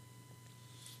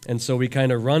 And so we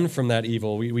kind of run from that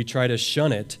evil. We try to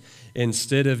shun it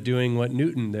instead of doing what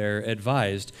Newton there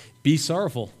advised. Be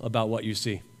sorrowful about what you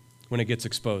see when it gets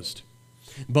exposed,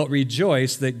 but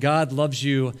rejoice that God loves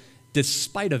you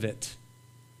despite of it,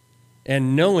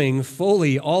 and knowing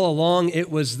fully all along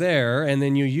it was there, and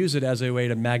then you use it as a way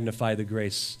to magnify the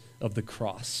grace of the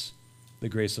cross, the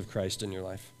grace of Christ in your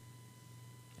life.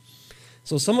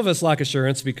 So some of us lack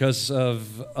assurance because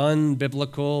of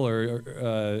unbiblical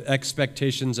or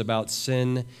expectations about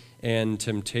sin and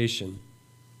temptation.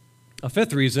 A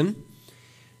fifth reason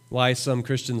why some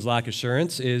Christians lack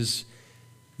assurance is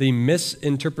the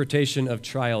misinterpretation of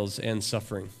trials and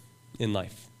suffering in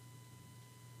life.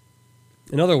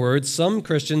 In other words, some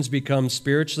Christians become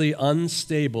spiritually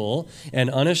unstable and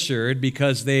unassured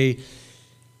because they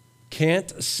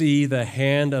can't see the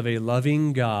hand of a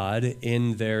loving God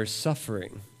in their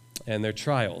suffering and their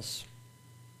trials.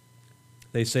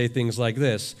 They say things like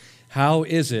this: how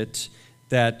is it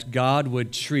that God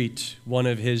would treat one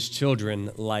of his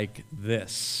children like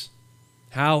this?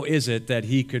 How is it that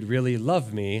he could really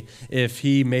love me if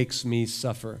he makes me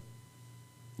suffer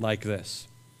like this?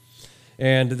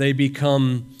 And they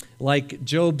become like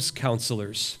Job's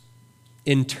counselors,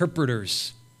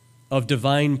 interpreters of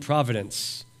divine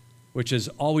providence, which is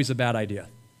always a bad idea.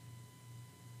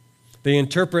 They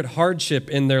interpret hardship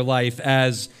in their life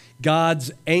as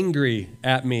God's angry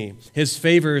at me. His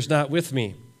favor is not with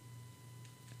me.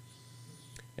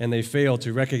 And they fail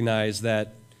to recognize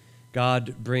that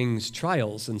God brings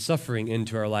trials and suffering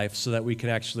into our life so that we can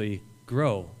actually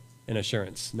grow in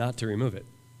assurance, not to remove it.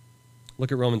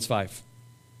 Look at Romans 5.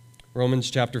 Romans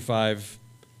chapter 5,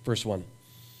 verse 1.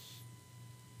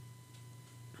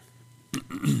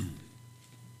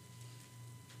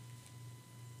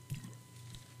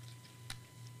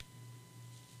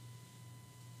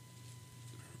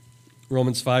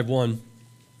 Romans 5:1.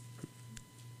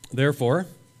 Therefore,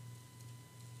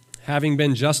 having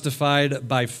been justified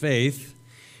by faith,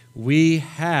 we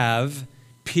have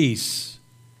peace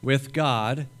with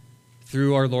God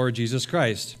through our Lord Jesus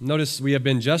Christ. Notice, we have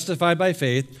been justified by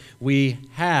faith. We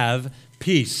have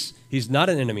peace. He's not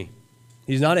an enemy.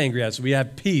 He's not angry at us. We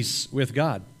have peace with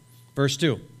God. Verse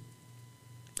 2.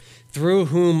 Through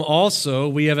whom also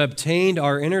we have obtained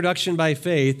our introduction by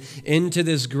faith into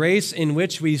this grace in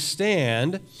which we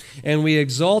stand, and we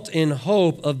exult in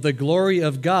hope of the glory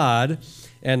of God.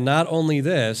 And not only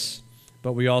this,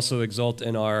 but we also exult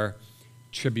in our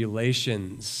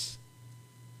tribulations.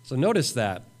 So notice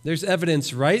that. There's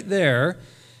evidence right there.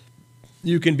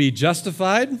 You can be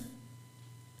justified.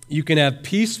 You can have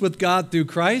peace with God through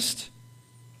Christ,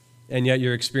 and yet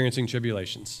you're experiencing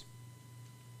tribulations.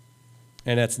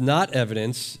 And that's not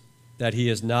evidence that he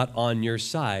is not on your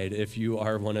side if you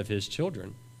are one of his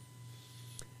children.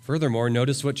 Furthermore,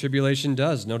 notice what tribulation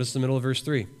does. Notice the middle of verse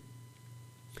 3.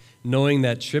 Knowing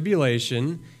that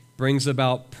tribulation brings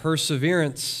about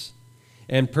perseverance,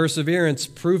 and perseverance,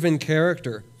 proven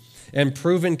character, and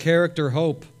proven character,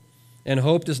 hope. And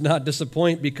hope does not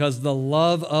disappoint because the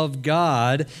love of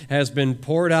God has been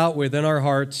poured out within our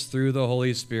hearts through the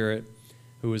Holy Spirit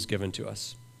who is given to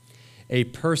us. A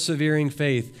persevering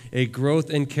faith, a growth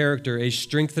in character, a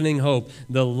strengthening hope,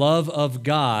 the love of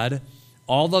God,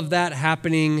 all of that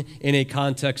happening in a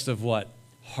context of what?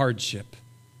 Hardship,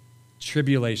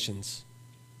 tribulations.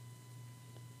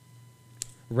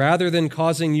 Rather than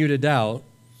causing you to doubt,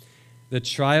 the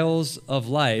trials of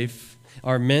life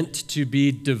are meant to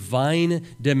be divine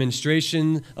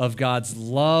demonstration of God's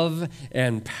love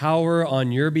and power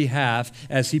on your behalf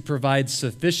as he provides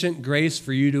sufficient grace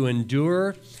for you to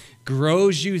endure,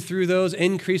 grows you through those,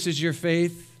 increases your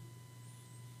faith.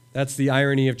 That's the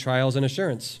irony of trials and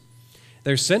assurance.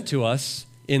 They're sent to us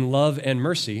in love and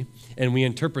mercy, and we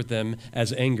interpret them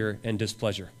as anger and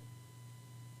displeasure.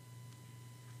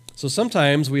 So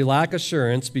sometimes we lack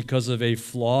assurance because of a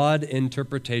flawed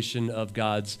interpretation of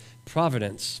God's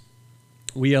providence.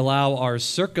 We allow our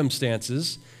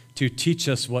circumstances to teach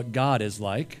us what God is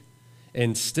like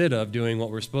instead of doing what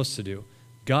we're supposed to do.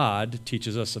 God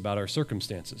teaches us about our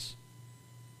circumstances.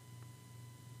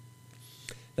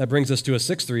 That brings us to a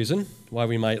sixth reason why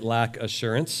we might lack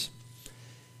assurance: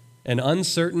 an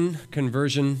uncertain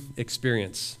conversion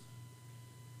experience.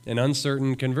 An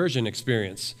uncertain conversion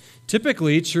experience.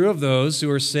 Typically true of those who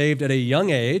are saved at a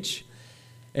young age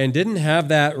and didn't have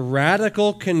that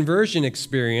radical conversion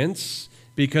experience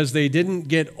because they didn't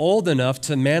get old enough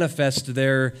to manifest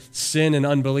their sin and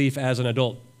unbelief as an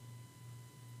adult.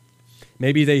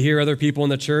 Maybe they hear other people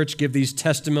in the church give these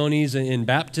testimonies in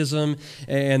baptism,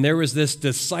 and there was this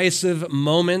decisive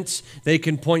moment they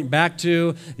can point back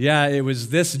to. Yeah, it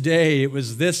was this day, it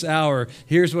was this hour.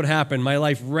 Here's what happened. My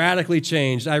life radically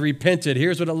changed. I repented.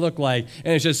 Here's what it looked like.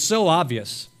 And it's just so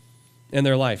obvious in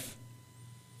their life.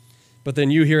 But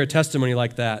then you hear a testimony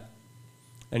like that,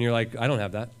 and you're like, I don't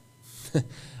have that.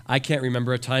 I can't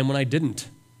remember a time when I didn't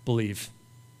believe.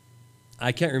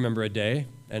 I can't remember a day,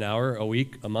 an hour, a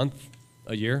week, a month,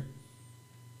 a year.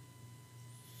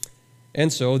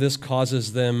 And so this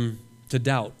causes them to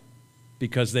doubt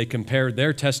because they compared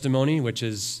their testimony, which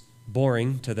is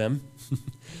boring to them,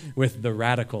 with the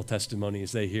radical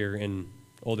testimonies they hear in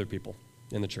older people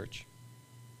in the church.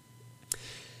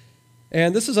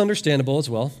 And this is understandable as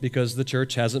well because the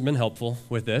church hasn't been helpful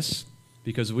with this,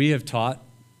 because we have taught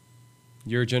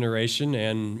your generation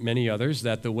and many others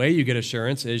that the way you get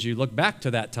assurance is you look back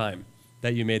to that time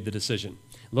that you made the decision.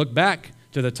 Look back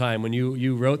to the time when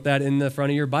you wrote that in the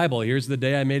front of your Bible. Here's the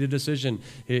day I made a decision.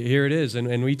 Here it is.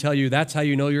 And we tell you that's how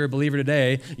you know you're a believer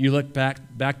today. You look back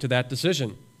to that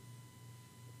decision.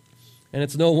 And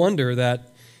it's no wonder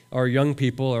that our young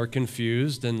people are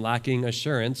confused and lacking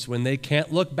assurance when they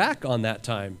can't look back on that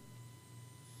time?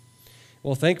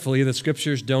 Well, thankfully, the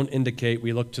scriptures don't indicate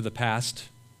we look to the past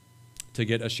to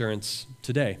get assurance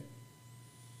today.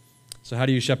 So how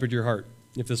do you shepherd your heart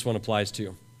if this one applies to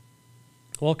you?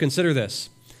 Well, consider this.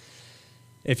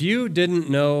 If you didn't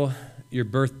know your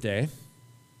birthday,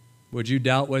 would you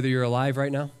doubt whether you're alive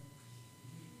right now?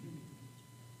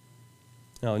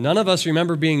 No, none of us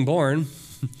remember being born,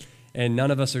 and none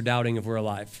of us are doubting if we're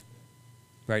alive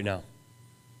right now.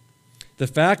 The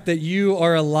fact that you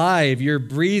are alive, you're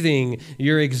breathing,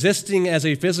 you're existing as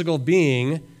a physical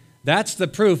being, that's the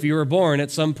proof you were born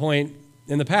at some point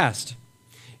in the past.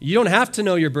 You don't have to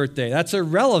know your birthday. That's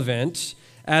irrelevant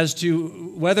as to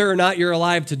whether or not you're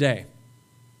alive today.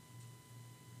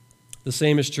 The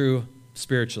same is true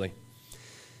spiritually.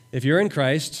 If you're in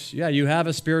Christ, yeah, you have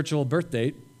a spiritual birth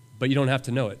date, but you don't have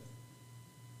to know it.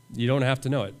 You don't have to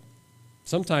know it.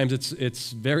 Sometimes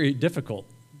it's very difficult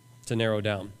to narrow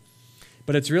down.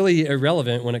 But it's really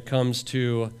irrelevant when it comes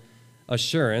to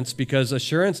assurance, because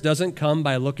assurance doesn't come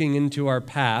by looking into our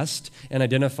past and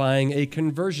identifying a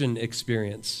conversion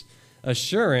experience.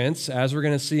 Assurance, as we're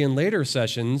going to see in later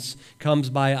sessions, comes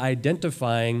by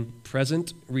identifying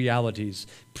present realities,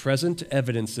 present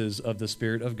evidences of the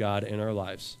Spirit of God in our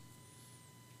lives.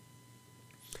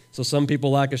 So some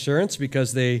people lack assurance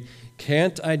because they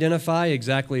can't identify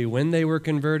exactly when they were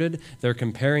converted. They're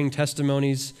comparing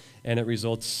testimonies, and it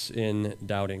results in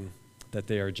doubting that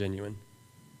they are genuine.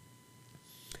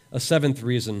 A seventh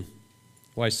reason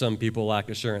why some people lack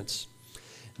assurance: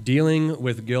 dealing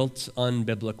with guilt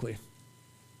unbiblically.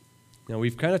 Now,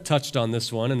 we've kind of touched on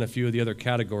this one in a few of the other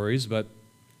categories, but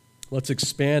let's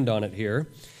expand on it here.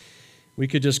 We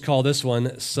could just call this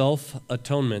one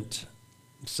self-atonement.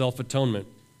 Self-atonement.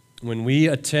 When we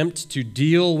attempt to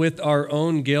deal with our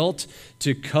own guilt,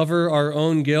 to cover our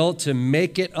own guilt, to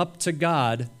make it up to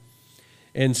God,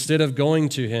 instead of going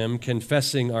to Him,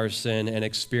 confessing our sin, and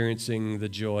experiencing the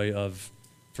joy of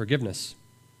forgiveness.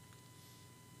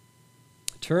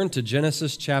 Turn to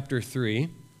Genesis chapter 3,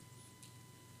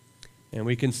 and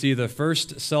we can see the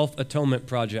first self-atonement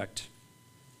project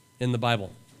in the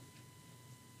Bible.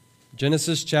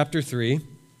 Genesis chapter 3.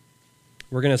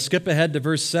 We're going to skip ahead to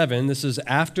verse 7. This is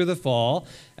after the fall,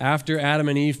 after Adam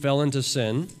and Eve fell into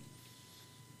sin.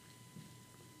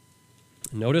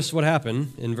 Notice what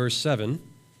happened in verse 7.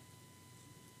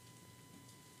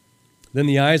 Then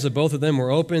the eyes of both of them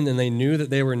were opened, and they knew that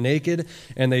they were naked,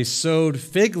 and they sewed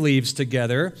fig leaves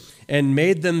together and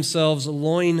made themselves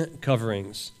loin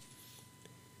coverings.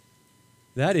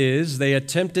 That is, they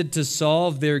attempted to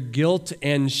solve their guilt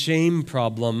and shame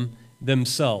problem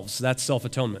themselves. That's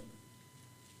self-atonement.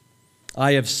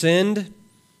 I have sinned,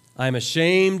 I'm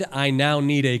ashamed, I now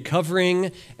need a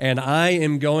covering, and I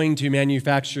am going to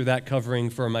manufacture that covering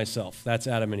for myself. That's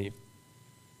Adam and Eve.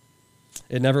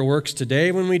 It never works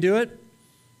today when we do it,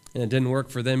 and it didn't work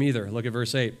for them either. Look at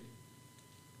verse 8.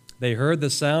 They heard the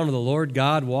sound of the Lord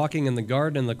God walking in the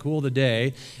garden in the cool of the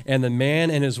day, and the man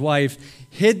and his wife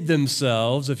hid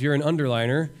themselves. If you're an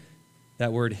underliner,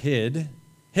 that word hid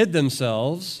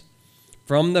themselves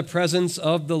from the presence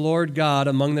of the Lord God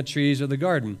among the trees of the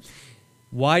garden.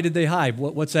 Why did they hide?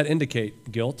 What's that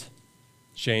indicate? Guilt?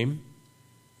 Shame?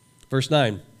 Verse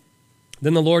 9.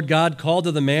 Then the Lord God called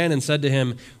to the man and said to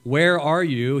him, "Where are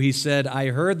you?" He said, "I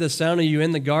heard the sound of you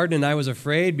in the garden, and I was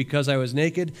afraid because I was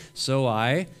naked, so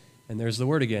I," and there's the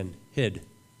word again, hid.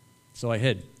 So I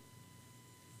hid.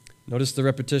 Notice the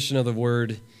repetition of the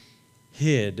word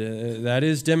hid. That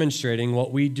is demonstrating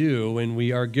what we do when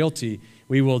we are guilty.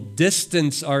 We will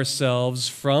distance ourselves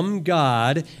from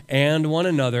God and one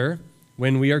another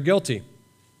when we are guilty.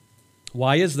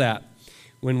 Why is that?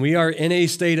 When we are in a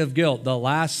state of guilt, the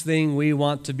last thing we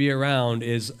want to be around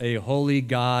is a holy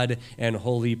God and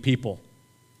holy people.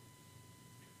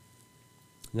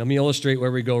 Let me illustrate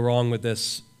where we go wrong with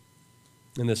this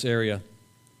in this area.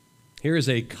 Here is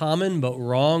a common but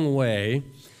wrong way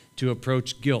to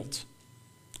approach guilt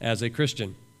as a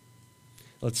Christian.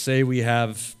 Let's say we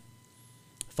have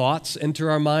thoughts enter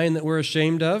our mind that we're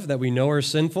ashamed of, that we know are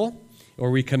sinful,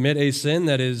 or we commit a sin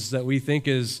that we think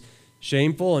is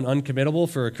shameful and uncommittable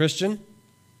for a Christian.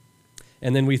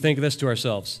 And then we think this to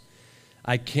ourselves: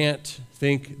 I can't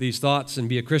think these thoughts and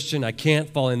be a Christian. I can't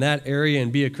fall in that area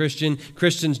and be a Christian.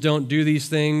 Christians don't do these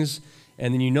things.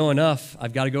 And then you know enough.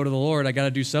 I've got to go to the Lord. I've got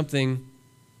to do something.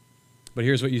 But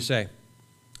here's what you say: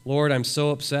 Lord, I'm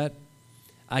so upset.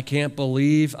 I can't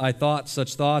believe I thought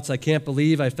such thoughts. I can't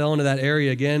believe I fell into that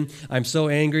area again. I'm so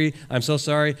angry. I'm so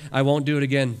sorry. I won't do it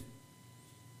again.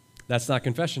 That's not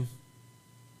confession.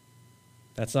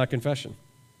 That's not confession.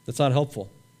 That's not helpful.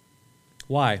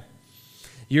 Why?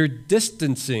 You're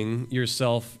distancing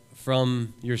yourself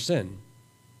from your sin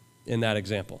in that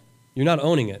example. You're not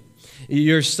owning it.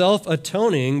 You're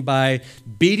self-atoning by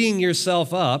beating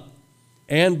yourself up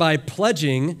and by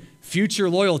pledging future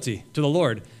loyalty to the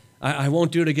Lord. I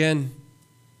won't do it again.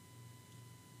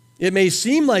 It may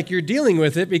seem like you're dealing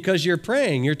with it because you're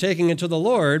praying, you're taking it to the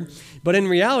Lord, but in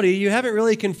reality, you haven't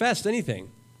really confessed anything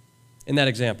in that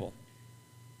example.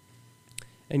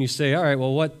 And you say, all right,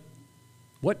 well,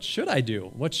 what should I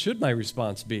do? What should my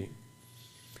response be?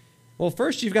 Well,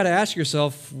 first you've got to ask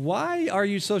yourself, why are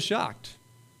you so shocked?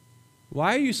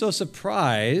 Why are you so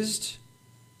surprised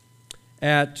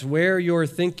at where your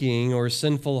thinking or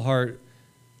sinful heart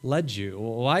led you?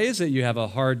 Why is it you have a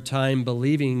hard time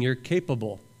believing you're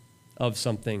capable of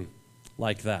something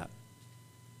like that?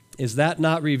 Is that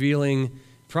not revealing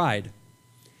pride?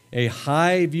 A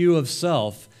high view of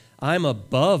self. I'm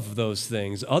above those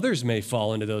things. Others may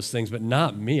fall into those things, but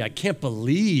not me. I can't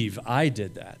believe I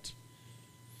did that.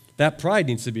 That pride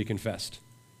needs to be confessed,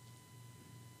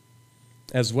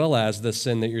 as well as the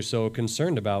sin that you're so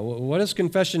concerned about. What does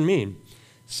confession mean?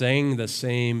 Saying the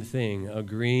same thing,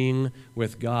 agreeing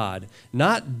with God,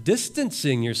 not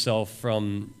distancing yourself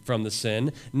from the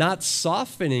sin, not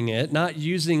softening it, not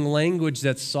using language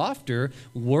that's softer,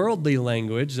 worldly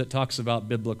language that talks about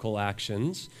biblical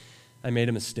actions. I made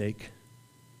a mistake.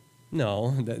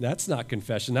 No, that's not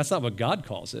confession. That's not what God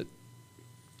calls it.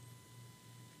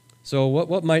 So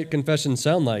what might confession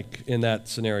sound like in that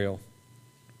scenario?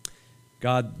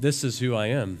 God, this is who I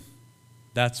am.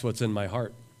 That's what's in my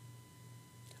heart.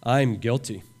 I'm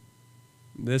guilty.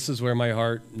 This is where my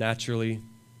heart naturally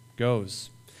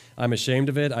goes. I'm ashamed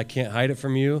of it. I can't hide it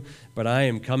from you, but I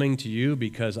am coming to you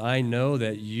because I know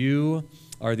that you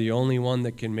are the only one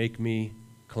that can make me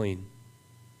clean.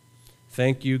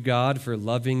 Thank you, God, for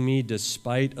loving me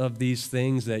despite of these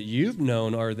things that you've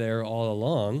known are there all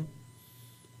along.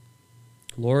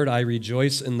 Lord, I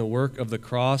rejoice in the work of the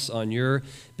cross on your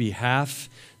behalf.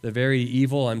 The very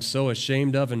evil I'm so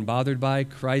ashamed of and bothered by,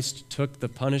 Christ took the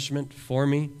punishment for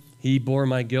me. He bore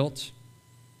my guilt.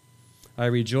 I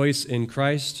rejoice in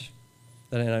Christ,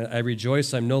 and I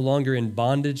rejoice I'm no longer in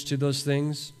bondage to those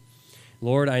things.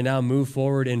 Lord, I now move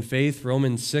forward in faith.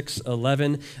 Romans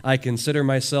 6:11. I consider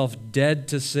myself dead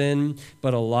to sin,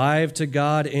 but alive to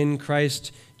God in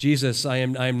Christ Jesus. I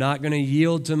am not going to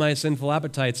yield to my sinful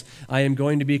appetites. I am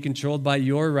going to be controlled by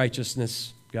your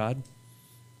righteousness, God.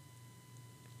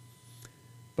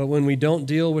 But when we don't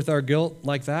deal with our guilt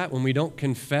like that, when we don't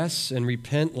confess and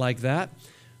repent like that,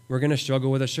 we're going to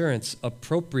struggle with assurance,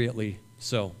 appropriately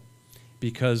so,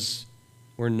 because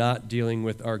we're not dealing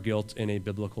with our guilt in a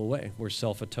biblical way. We're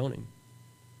self-atoning.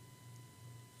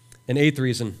 An eighth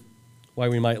reason why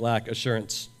we might lack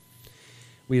assurance.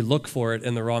 We look for it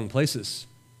in the wrong places.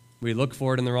 We look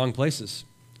for it in the wrong places.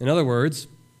 In other words,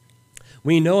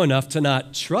 we know enough to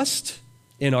not trust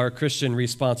in our Christian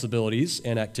responsibilities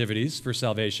and activities for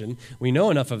salvation. We know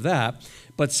enough of that,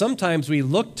 but sometimes we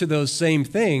look to those same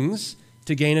things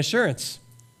to gain assurance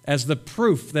as the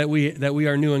proof that we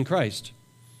are new in Christ.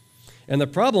 And the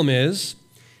problem is,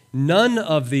 none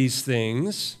of these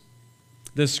things,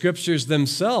 the scriptures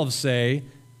themselves say,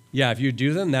 yeah, if you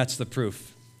do them, that's the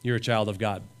proof you're a child of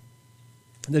God.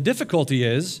 The difficulty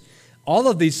is, all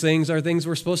of these things are things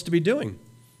we're supposed to be doing.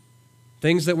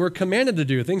 Things that we're commanded to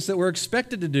do, things that we're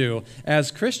expected to do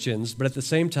as Christians, but at the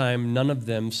same time, none of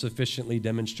them sufficiently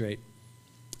demonstrate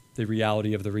the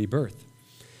reality of the rebirth.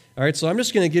 All right, so I'm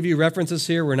just going to give you references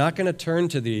here. We're not going to turn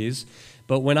to these,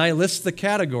 but when I list the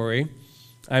category,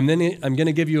 I'm going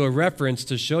to give you a reference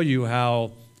to show you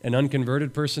how an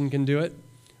unconverted person can do it,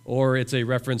 or it's a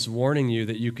reference warning you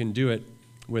that you can do it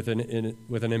with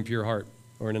an impure heart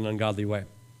or in an ungodly way.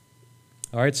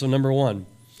 All right, so number one,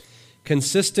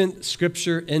 consistent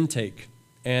scripture intake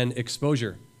and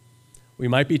exposure. We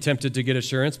might be tempted to get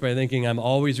assurance by thinking, I'm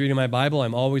always reading my Bible,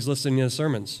 I'm always listening to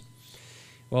sermons.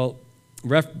 Well,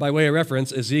 by way of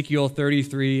reference, Ezekiel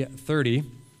 33:30,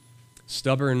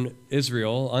 stubborn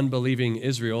Israel, unbelieving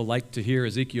Israel, liked to hear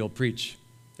Ezekiel preach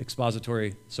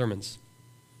expository sermons,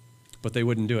 but they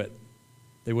wouldn't do it.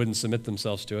 They wouldn't submit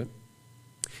themselves to it.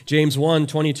 James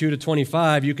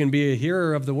 1:22-25, you can be a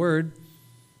hearer of the word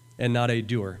and not a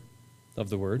doer of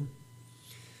the word.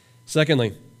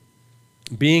 Secondly,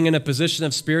 being in a position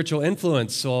of spiritual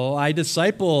influence. So I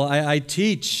disciple, I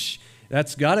teach.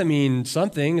 That's got to mean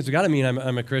something. It's got to mean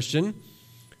I'm a Christian.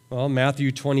 Well,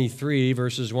 Matthew 23,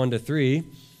 verses 1-3,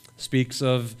 speaks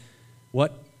of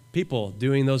what people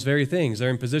doing those very things. They're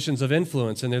in positions of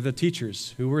influence, and they're the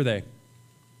teachers. Who were they?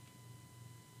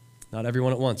 Not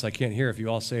everyone at once. I can't hear if you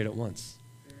all say it at once.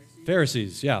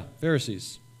 Pharisees, yeah,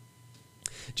 Pharisees.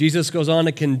 Jesus goes on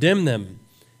to condemn them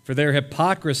for their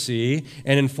hypocrisy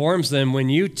and informs them, when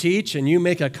you teach and you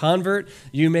make a convert,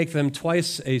 you make them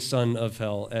twice a son of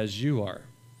hell as you are.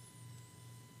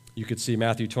 You could see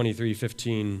Matthew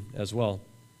 23:15 as well.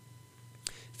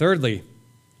 Thirdly,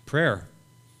 prayer.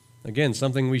 Again,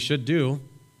 something we should do,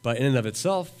 but in and of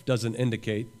itself doesn't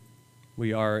indicate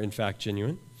we are in fact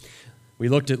genuine. We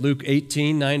looked at Luke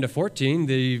 18:9-14,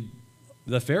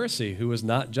 the Pharisee who was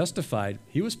not justified.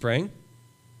 He was praying.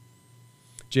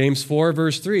 James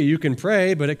 4:3, you can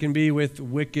pray, but it can be with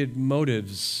wicked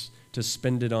motives to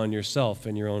spend it on yourself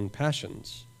and your own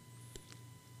passions.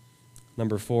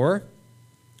 Number 4,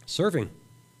 serving.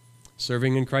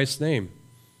 Serving in Christ's name.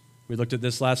 We looked at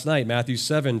this last night, Matthew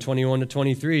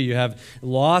 7:21-23. You have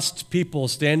lost people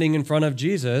standing in front of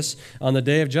Jesus on the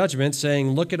day of judgment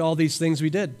saying, look at all these things we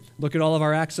did. Look at all of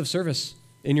our acts of service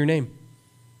in your name.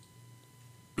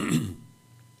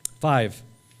 5,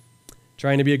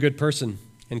 trying to be a good person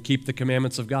and keep the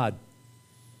commandments of God.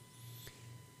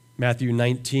 Matthew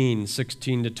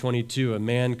 19:16-22, a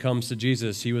man comes to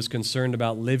Jesus. He was concerned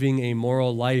about living a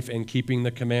moral life and keeping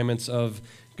the commandments of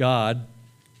God.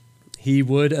 He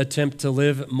would attempt to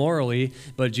live morally,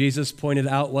 but Jesus pointed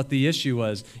out what the issue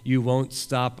was. You won't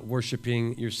stop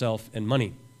worshiping yourself and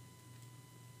money.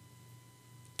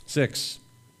 6,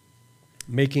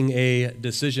 making a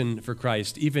decision for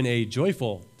Christ, even a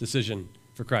joyful decision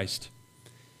for Christ.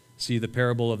 See the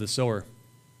parable of the sower,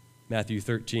 Matthew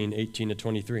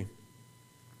 13:18-23.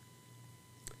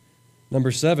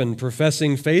 Number 7,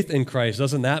 professing faith in Christ.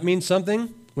 Doesn't that mean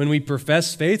something? When we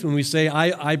profess faith, when we say,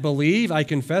 I believe, I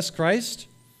confess Christ?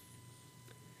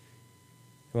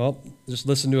 Well, just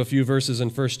listen to a few verses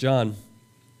in 1 John.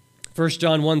 1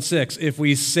 John 1:6, if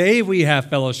we say we have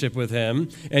fellowship with him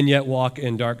and yet walk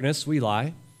in darkness, we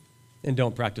lie and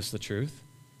don't practice the truth.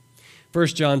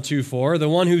 1 John 2:4, the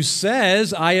one who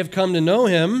says, I have come to know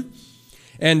him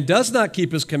and does not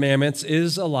keep his commandments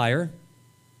is a liar,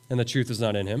 and the truth is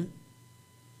not in him.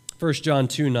 1 John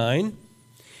 2:9,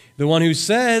 the one who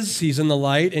says he's in the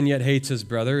light and yet hates his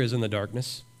brother is in the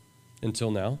darkness until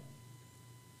now.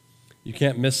 You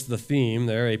can't miss the theme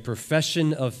there. A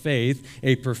profession of faith,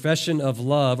 a profession of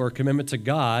love or commitment to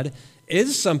God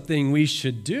is something we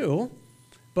should do,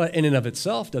 but in and of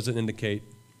itself doesn't indicate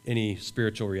any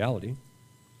spiritual reality.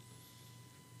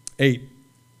 8,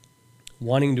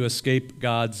 wanting to escape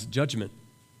God's judgment.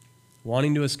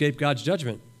 Wanting to escape God's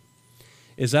judgment.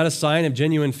 Is that a sign of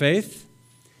genuine faith?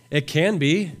 It can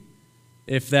be,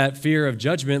 if that fear of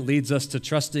judgment leads us to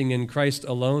trusting in Christ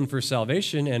alone for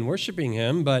salvation and worshiping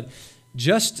him, but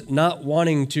just not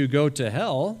wanting to go to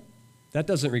hell, that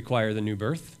doesn't require the new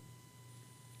birth.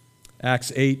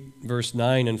 Acts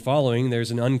 8:9 and following,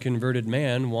 there's an unconverted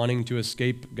man wanting to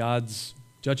escape God's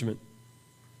judgment.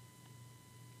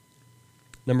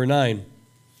 Number 9,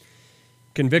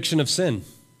 conviction of sin,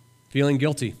 feeling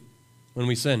guilty when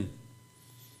we sin.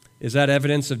 Is that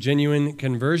evidence of genuine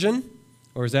conversion,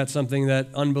 or is that something that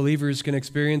unbelievers can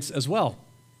experience as well?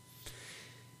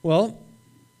 Well,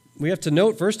 we have to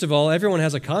note, first of all, everyone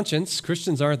has a conscience.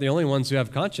 Christians aren't the only ones who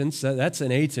have conscience. That's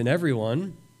innate in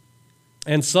everyone.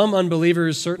 And some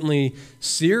unbelievers certainly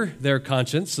sear their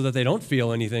conscience so that they don't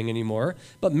feel anything anymore,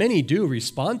 but many do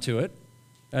respond to it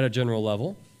at a general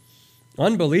level.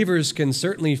 Unbelievers can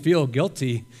certainly feel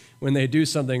guilty when they do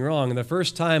something wrong. And the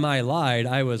first time I lied,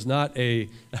 I was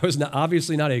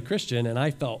obviously not a Christian, and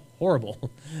I felt horrible.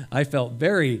 I felt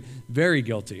very, very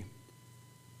guilty.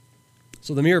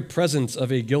 So the mere presence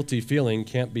of a guilty feeling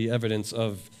can't be evidence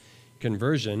of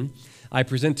conversion. I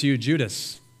present to you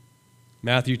Judas.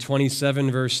 Matthew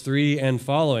 27:3 and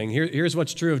following. Here's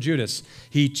what's true of Judas.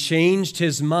 He changed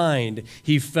his mind.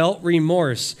 He felt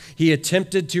remorse. He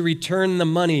attempted to return the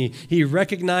money. He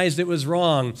recognized it was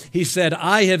wrong. He said,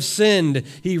 I have sinned.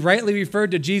 He rightly referred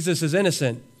to Jesus as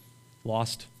innocent.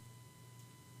 Lost.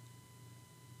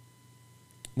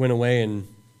 Went away and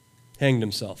hanged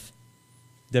himself,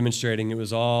 demonstrating it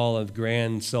was all a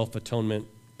grand self-atonement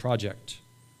project.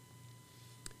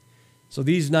 So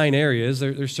these 9 areas,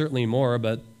 there's certainly more,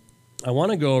 but I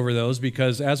want to go over those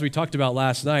because as we talked about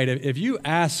last night, if you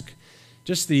ask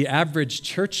just the average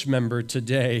church member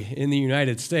today in the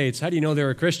United States, how do you know they're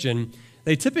a Christian?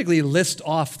 They typically list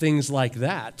off things like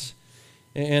that.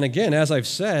 And again, as I've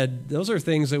said, those are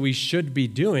things that we should be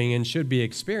doing and should be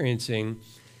experiencing,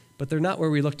 but they're not where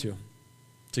we look to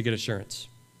get assurance.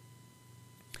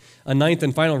 A 9th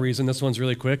and final reason, this one's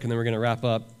really quick, and then we're going to wrap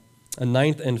up. A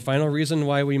 9th and final reason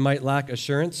why we might lack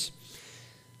assurance,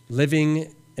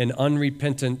 living in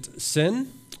unrepentant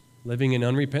sin,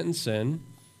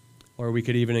 or we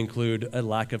could even include a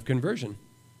lack of conversion.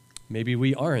 maybe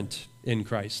we aren't in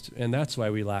Christ, and that's why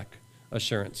we lack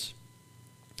assurance.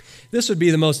 This would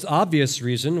be the most obvious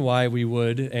reason why we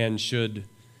would and should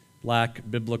lack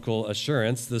biblical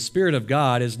assurance. The Spirit of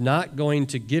God is not going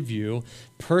to give you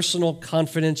personal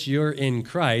confidence you're in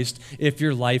Christ if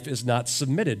your life is not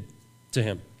submitted to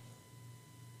Him.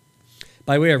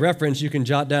 By way of reference, you can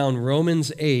jot down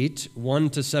Romans 8,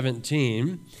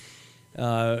 1-17.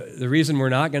 The reason we're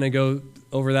not going to go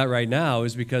over that right now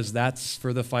is because that's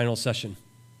for the final session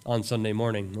on Sunday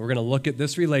morning. We're going to look at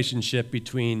this relationship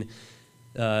between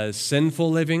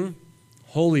sinful living,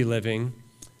 holy living,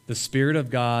 the Spirit of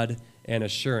God, and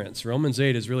assurance. Romans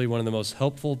 8 is really one of the most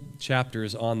helpful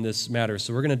chapters on this matter.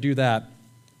 So we're going to do that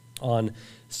on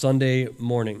Sunday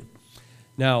morning.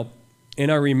 Now, in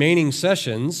our remaining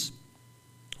sessions,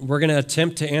 we're going to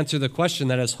attempt to answer the question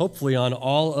that is hopefully on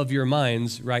all of your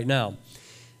minds right now.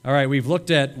 All right, we've looked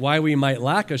at why we might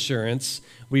lack assurance.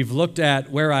 We've looked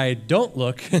at where I don't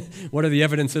look. What are the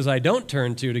evidences I don't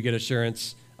turn to get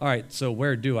assurance? All right, so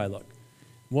where do I look?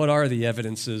 What are the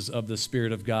evidences of the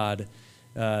Spirit of God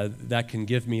that can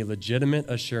give me legitimate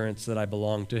assurance that I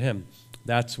belong to Him?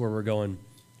 That's where we're going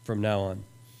from now on.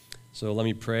 So let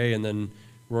me pray, and then,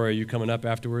 Roy, are you coming up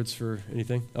afterwards for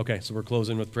anything? Okay, so we're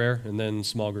closing with prayer and then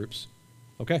small groups.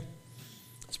 Okay,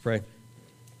 let's pray.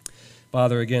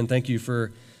 Father, again, thank you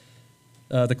for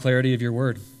the clarity of your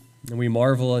word. And we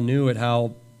marvel anew at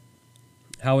how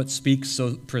it speaks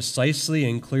so precisely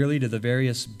and clearly to the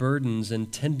various burdens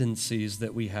and tendencies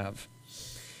that we have.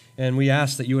 And we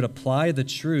ask that you would apply the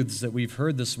truths that we've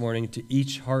heard this morning to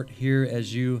each heart here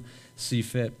as you see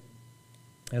fit.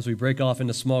 As we break off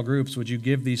into small groups, would you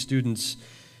give these students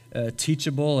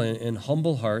teachable and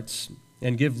humble hearts,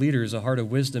 and give leaders a heart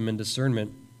of wisdom and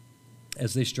discernment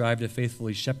as they strive to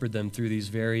faithfully shepherd them through these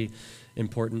very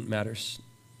important matters.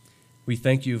 We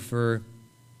thank you for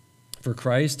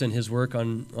Christ and his work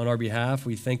on our behalf.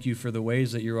 We thank you for the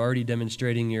ways that you're already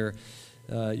demonstrating your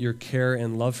care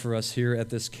and love for us here at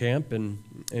this camp, and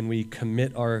we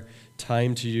commit our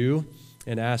time to you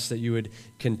and ask that you would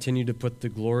continue to put the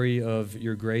glory of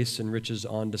your grace and riches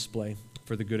on display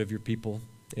for the good of your people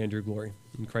and your glory.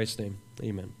 In Christ's name,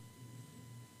 amen.